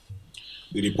aspirations.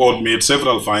 The report made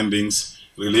several findings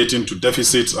relating to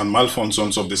deficits and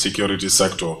malfunctions of the security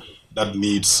sector that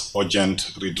needs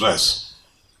urgent redress.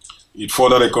 It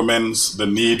further recommends the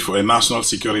need for a national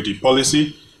security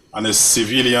policy and a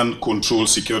civilian-controlled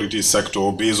security sector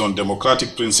based on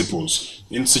democratic principles,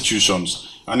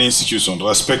 institutions,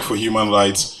 respect for human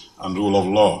rights, and rule of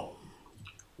law.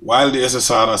 While the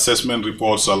SSR assessment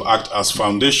report shall act as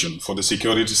foundation for the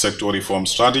security sector reform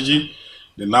strategy,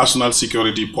 the national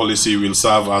security policy will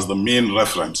serve as the main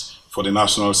reference for the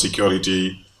national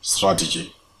security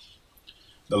strategy.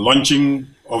 The launching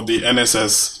of the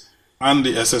NSS and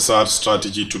the SSR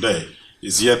strategy today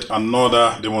is yet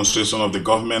another demonstration of the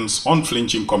government's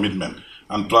unflinching commitment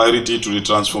and priority to the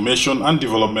transformation and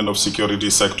development of security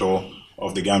sector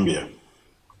of the Gambia.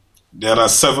 There are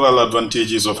several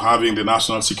advantages of having the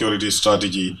national security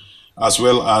strategy as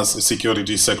well as a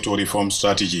security sector reform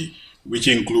strategy, which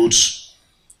includes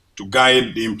to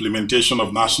guide the implementation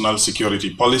of national security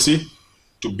policy,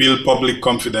 to build public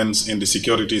confidence in the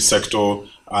security sector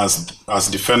as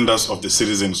defenders of the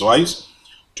citizens' rights,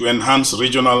 to enhance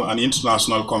regional and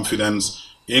international confidence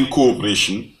in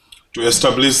cooperation, to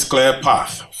establish clear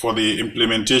path for the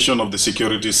implementation of the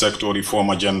security sector reform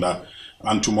agenda,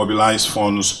 and to mobilize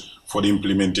funds for the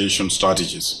implementation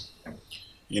strategies.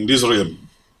 In this realm,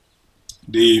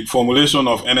 the formulation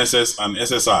of NSS and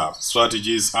SSR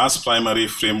strategies as primary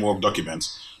framework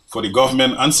documents for the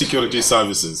government and security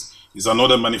services is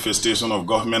another manifestation of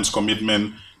government's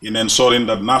commitment in ensuring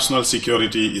that national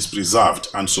security is preserved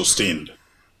and sustained.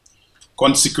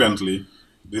 Consequently,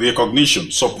 the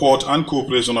recognition, support, and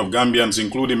cooperation of Gambians,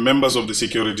 including members of the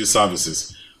security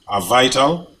services, are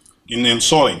vital in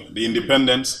ensuring the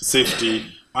independence, safety,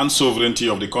 and sovereignty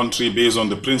of the country based on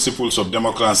the principles of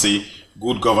democracy,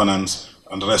 good governance,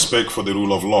 and respect for the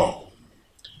rule of law.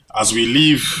 As we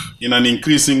live in an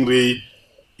increasingly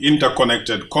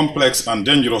interconnected, complex, and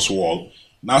dangerous world,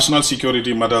 national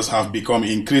security matters have become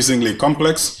increasingly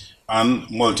complex and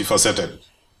multifaceted.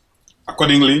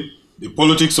 Accordingly, the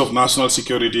politics of national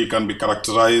security can be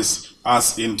characterized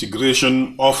as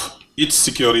integration of its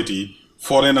security,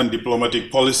 foreign and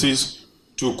diplomatic policies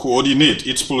to coordinate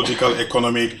its political,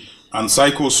 economic, and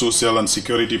psychosocial and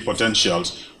security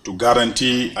potentials to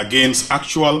guarantee against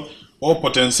actual or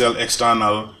potential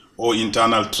external or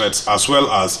internal threats, as well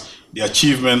as the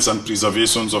achievements and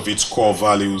preservations of its core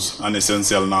values and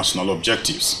essential national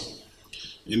objectives.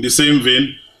 In the same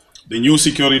vein, the new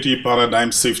security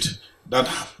paradigm shift that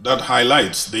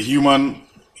highlights the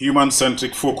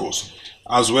human-centric focus,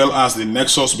 as well as the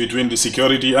nexus between the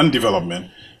security and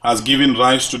development, has given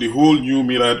rise to the whole new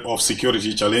myriad of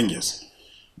security challenges.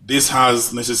 This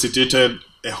has necessitated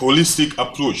a holistic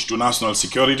approach to national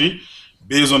security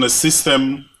based on a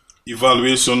system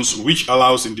evaluations which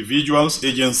allows individuals,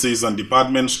 agencies, and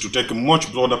departments to take a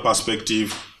much broader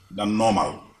perspective than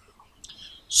normal.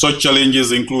 Such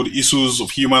challenges include issues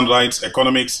of human rights,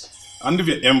 economics, and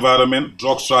the environment,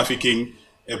 drug trafficking,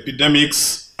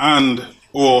 epidemics,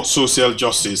 and/or social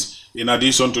justice, in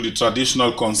addition to the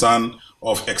traditional concern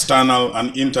of external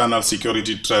and internal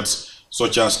security threats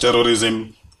such as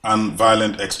terrorism and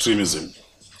violent extremism.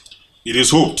 It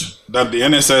is hoped that the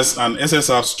NSS and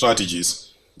SSR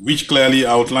strategies, which clearly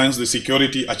outlines the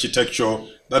security architecture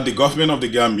that the government of the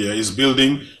Gambia is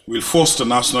building, will foster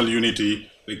national unity,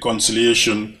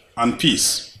 reconciliation, and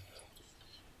peace.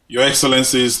 Your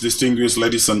Excellencies, distinguished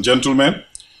ladies and gentlemen,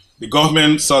 the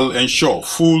government shall ensure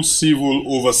full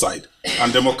civil oversight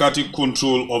and democratic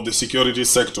control of the security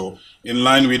sector in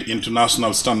line with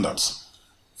international standards.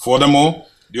 Furthermore,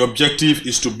 the objective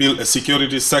is to build a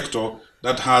security sector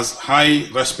that has high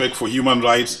respect for human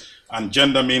rights and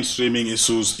gender mainstreaming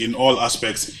issues in all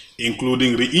aspects,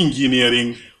 including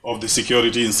re-engineering of the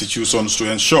security institutions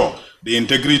to ensure the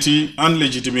integrity and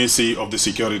legitimacy of the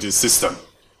security system.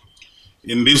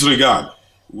 In this regard,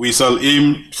 we shall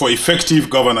aim for effective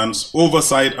governance,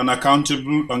 oversight, and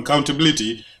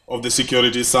accountability of the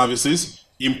security services,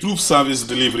 improve service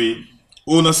delivery,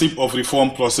 ownership of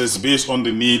reform process based on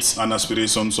the needs and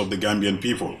aspirations of the Gambian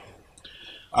people.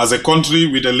 As a country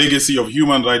with a legacy of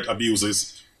human rights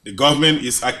abuses, the government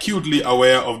is acutely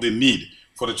aware of the need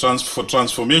for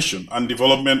transformation and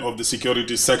development of the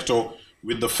security sector,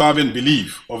 with the fervent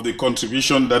belief of the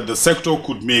contribution that the sector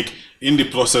could make in the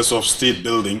process of state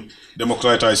building,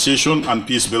 democratization, and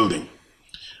peace building.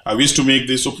 I wish to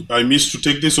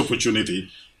take this opportunity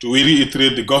to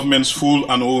reiterate the government's full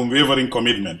and unwavering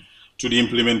commitment to the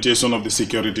implementation of the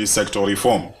security sector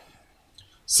reform.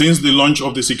 Since the launch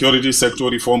of the security sector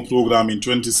reform program in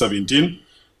 2017,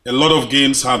 a lot of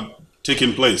gains have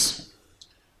taken place.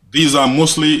 These are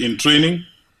mostly in training,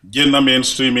 gender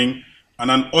mainstreaming,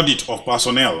 and an audit of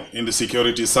personnel in the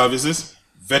security services,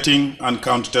 vetting, and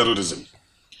counterterrorism.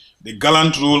 The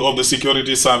gallant role of the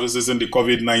security services in the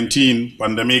COVID-19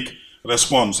 pandemic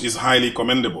response is highly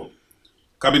commendable.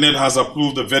 Cabinet has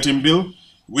approved the vetting bill,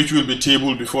 which will be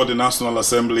tabled before the National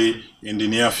Assembly in the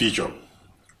near future.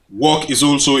 Work is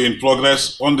also in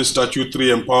progress on the statutory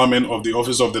empowerment of the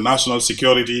Office of the National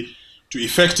Security to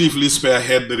effectively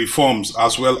spearhead the reforms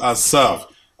as well as serve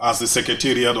as the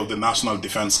Secretariat of the National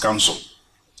Defense Council.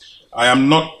 I am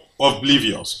not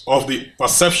oblivious of the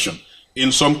perception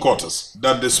in some quarters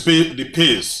that the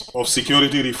pace of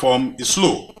security reform is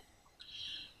slow.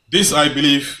 This, I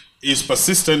believe, is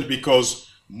persistent because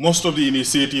most of the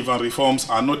initiatives and reforms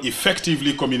are not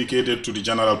effectively communicated to the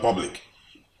general public.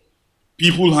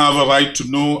 People have a right to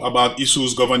know about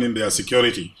issues governing their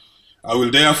security. I will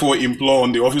therefore implore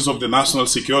on the Office of the National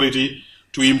Security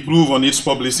to improve on its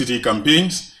publicity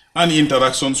campaigns and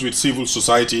interactions with civil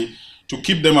society to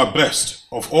keep them abreast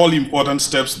of all important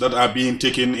steps that are being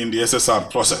taken in the SSR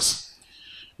process.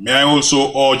 May I also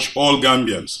urge all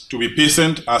Gambians to be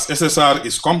patient, as SSR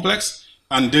is complex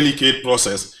and delicate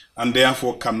process and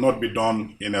therefore cannot be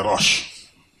done in a rush.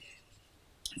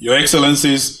 Your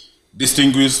Excellencies,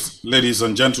 distinguished ladies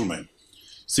and gentlemen,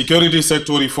 security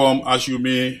sector reform, as you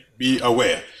may be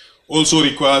aware, also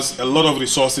requires a lot of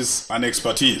resources and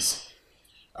expertise.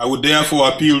 I would therefore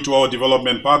appeal to our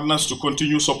development partners to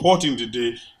continue supporting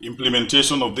the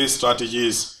implementation of these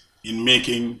strategies in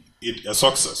making it a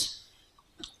success.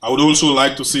 I would also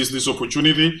like to seize this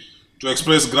opportunity to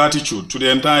express gratitude to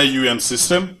the entire UN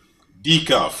system,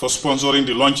 Kerr for sponsoring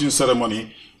the launching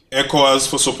ceremony, ECOWAS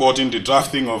for supporting the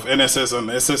drafting of NSS and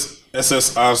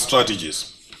SSR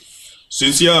strategies.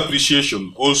 Sincere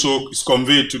appreciation also is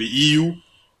conveyed to the EU,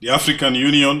 the African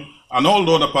Union, and all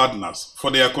other partners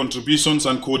for their contributions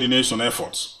and coordination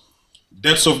efforts.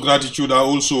 Debts of gratitude are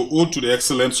also owed to the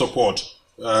excellent support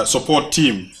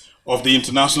team of the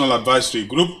International Advisory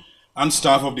Group and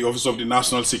staff of the Office of the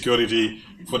National Security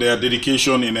for their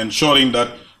dedication in ensuring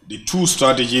that the two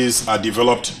strategies are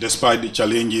developed despite the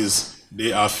challenges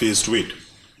they are faced with.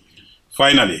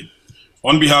 Finally,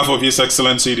 on behalf of His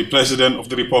Excellency the President of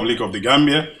the Republic of the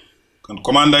Gambia, and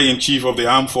Commander-in-Chief of the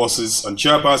Armed Forces and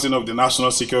Chairperson of the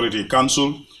National Security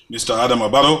Council, Mr. Adam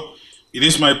Barrow, it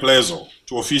is my pleasure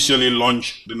to officially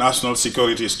launch the National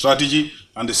Security Strategy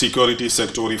and the Security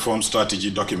Sector Reform Strategy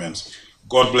documents.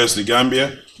 God bless the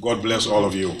Gambia. God bless all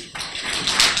of you.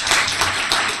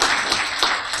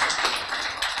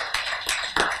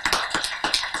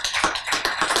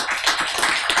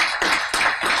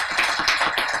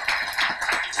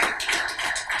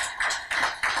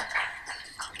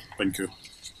 Thank you.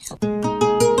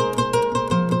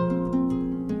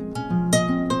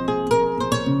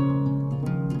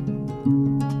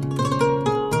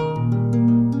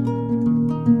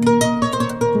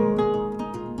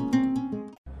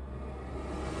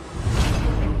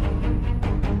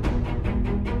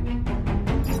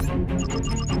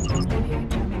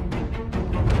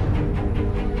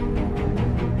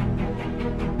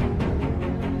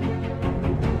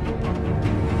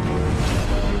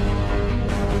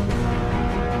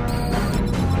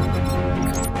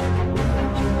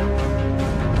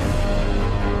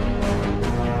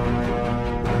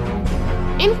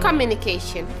 In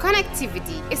communication,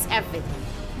 connectivity is everything.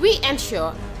 We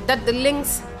ensure that the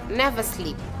links never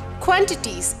sleep.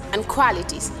 quantities, and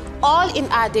qualities, all in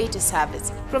our data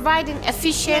service, providing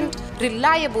efficient,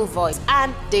 reliable voice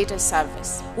and data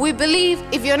service. We believe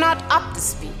if you're not up to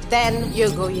speed, then you're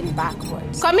going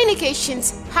backwards.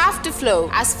 Communications have to flow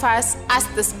as fast as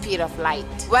the speed of light.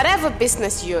 Whatever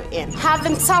business you're in,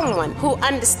 having someone who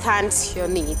understands your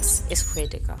needs is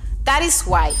critical. That is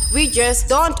why we just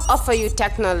don't offer you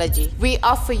technology, we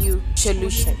offer you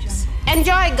solutions.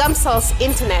 Enjoy Gamcel's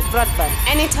internet broadband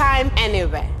anytime,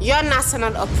 anywhere. Your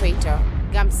national operator,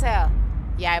 Gamcel,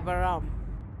 Yaibaram.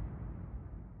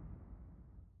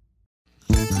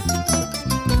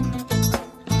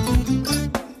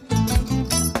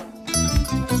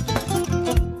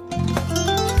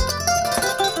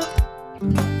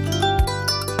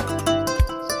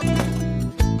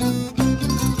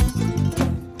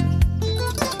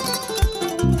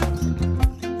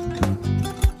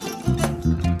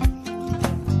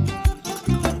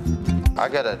 I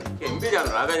get it.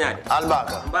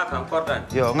 Albaka. Mbaka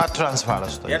important. Yo, nga transfer la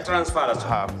sto. Ya transfer la sto.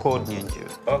 Ha, code nyenje.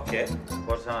 Okay.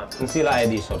 Cosa? Nsila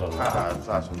ID soto.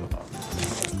 Sa soto.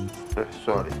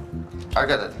 Sorry. I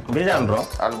get it. Bijan bro.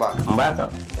 Albaka. Mbaka.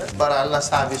 Bara alla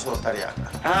service o tariya.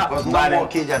 Mbare. Mo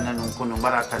ki janna nun kunu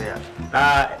bara tariya.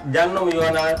 Janno mi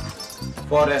yona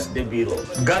forest de bureau.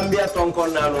 Gambia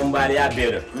tonkon na no mbari ya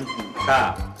bere.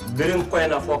 Birim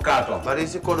koyna fo kato. Bari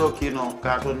si kodo kino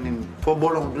kato nim fo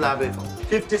bolong blabe to.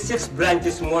 56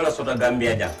 branches mola sota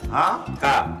Gambia jam.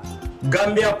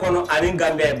 Gambia kono ani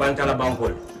Gambia bantala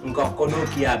bankol. Nka kono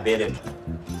kiya bele to.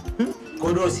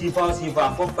 Kodo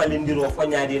sifa fo falindiro fo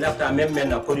nyaadi lafta même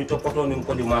na kodi to poto nin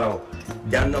kodi maraw.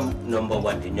 Jannom number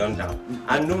 1 di nyonta.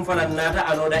 Andum fana nata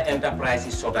anoda enterprise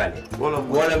sotale.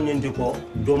 Wolam nyindi ko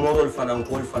domorol fana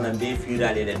kol fana be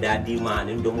firale de dadi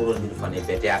mani domorol dir fana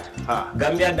beteat.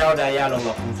 Gambia dawda yalo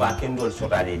ma fa kendol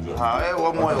sotale je.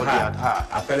 Wo moyo diat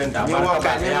apelenta ni wo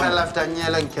ka ni lafta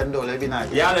nyelen kendol e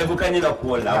binaji. Yalo bu kanyi la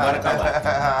ko la baraka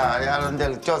ba. Yalo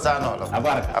ndel chosano lo.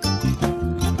 Abaraka.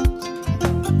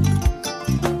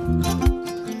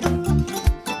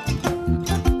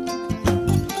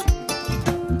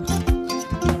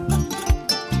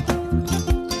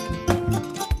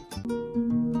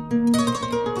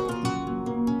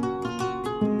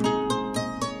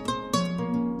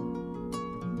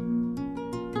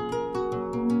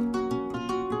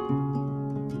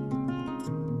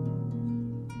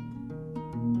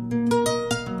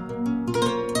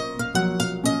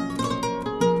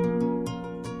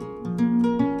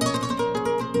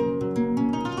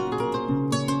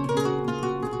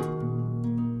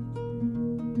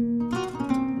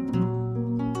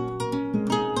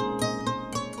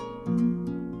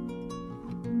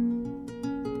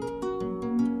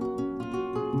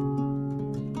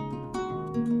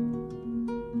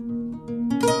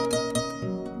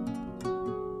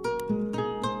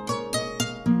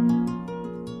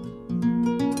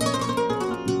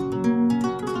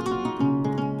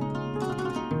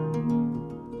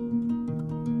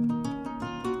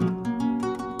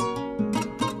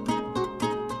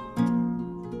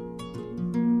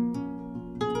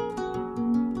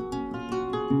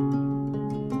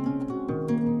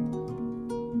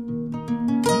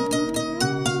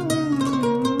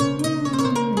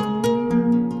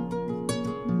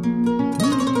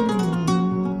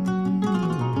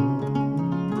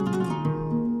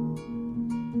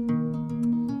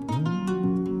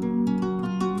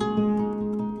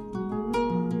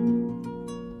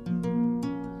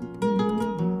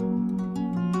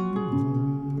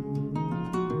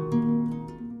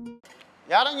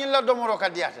 Yara nyilla domoro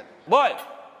kadiyate. Boy,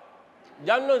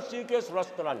 janno Sikes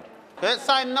restaurant.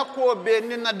 Sa nako be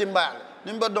ninna dimbal.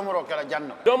 Nimba domoro kala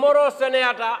janno. Domoro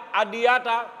seneyata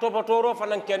adiyata topotoro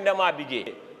fanan kendema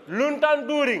bije. Luntan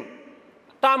during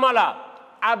tamala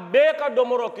abeka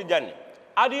domoro ki janni.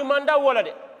 Adi manda wala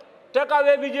de. Teka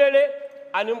we bijele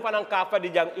anim fanan ka fadi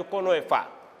jang ikono e fa.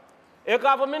 E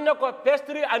ka fa minne ko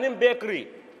pastry anim bakery.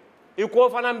 Iko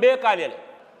fanan bekalele.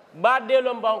 Badde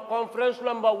lomba conference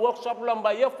lomba workshop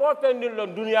lomba ye fo pendin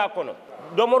lom dunia kono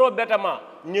domoro betama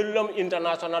nyillom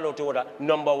international o tewoda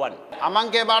number 1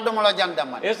 amanke ba domo la jandam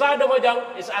man esa domo jang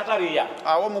is atariya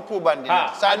wo mu kubandi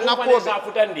sa nako sa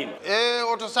futandin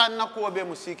oto sa nako be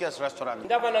mu Sikes restaurant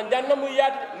ndabana janna mu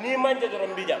yat ni manje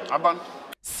dorom bijam aban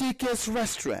Sikes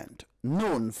restaurant,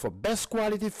 known for best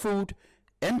quality food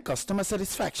and customer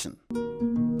satisfaction.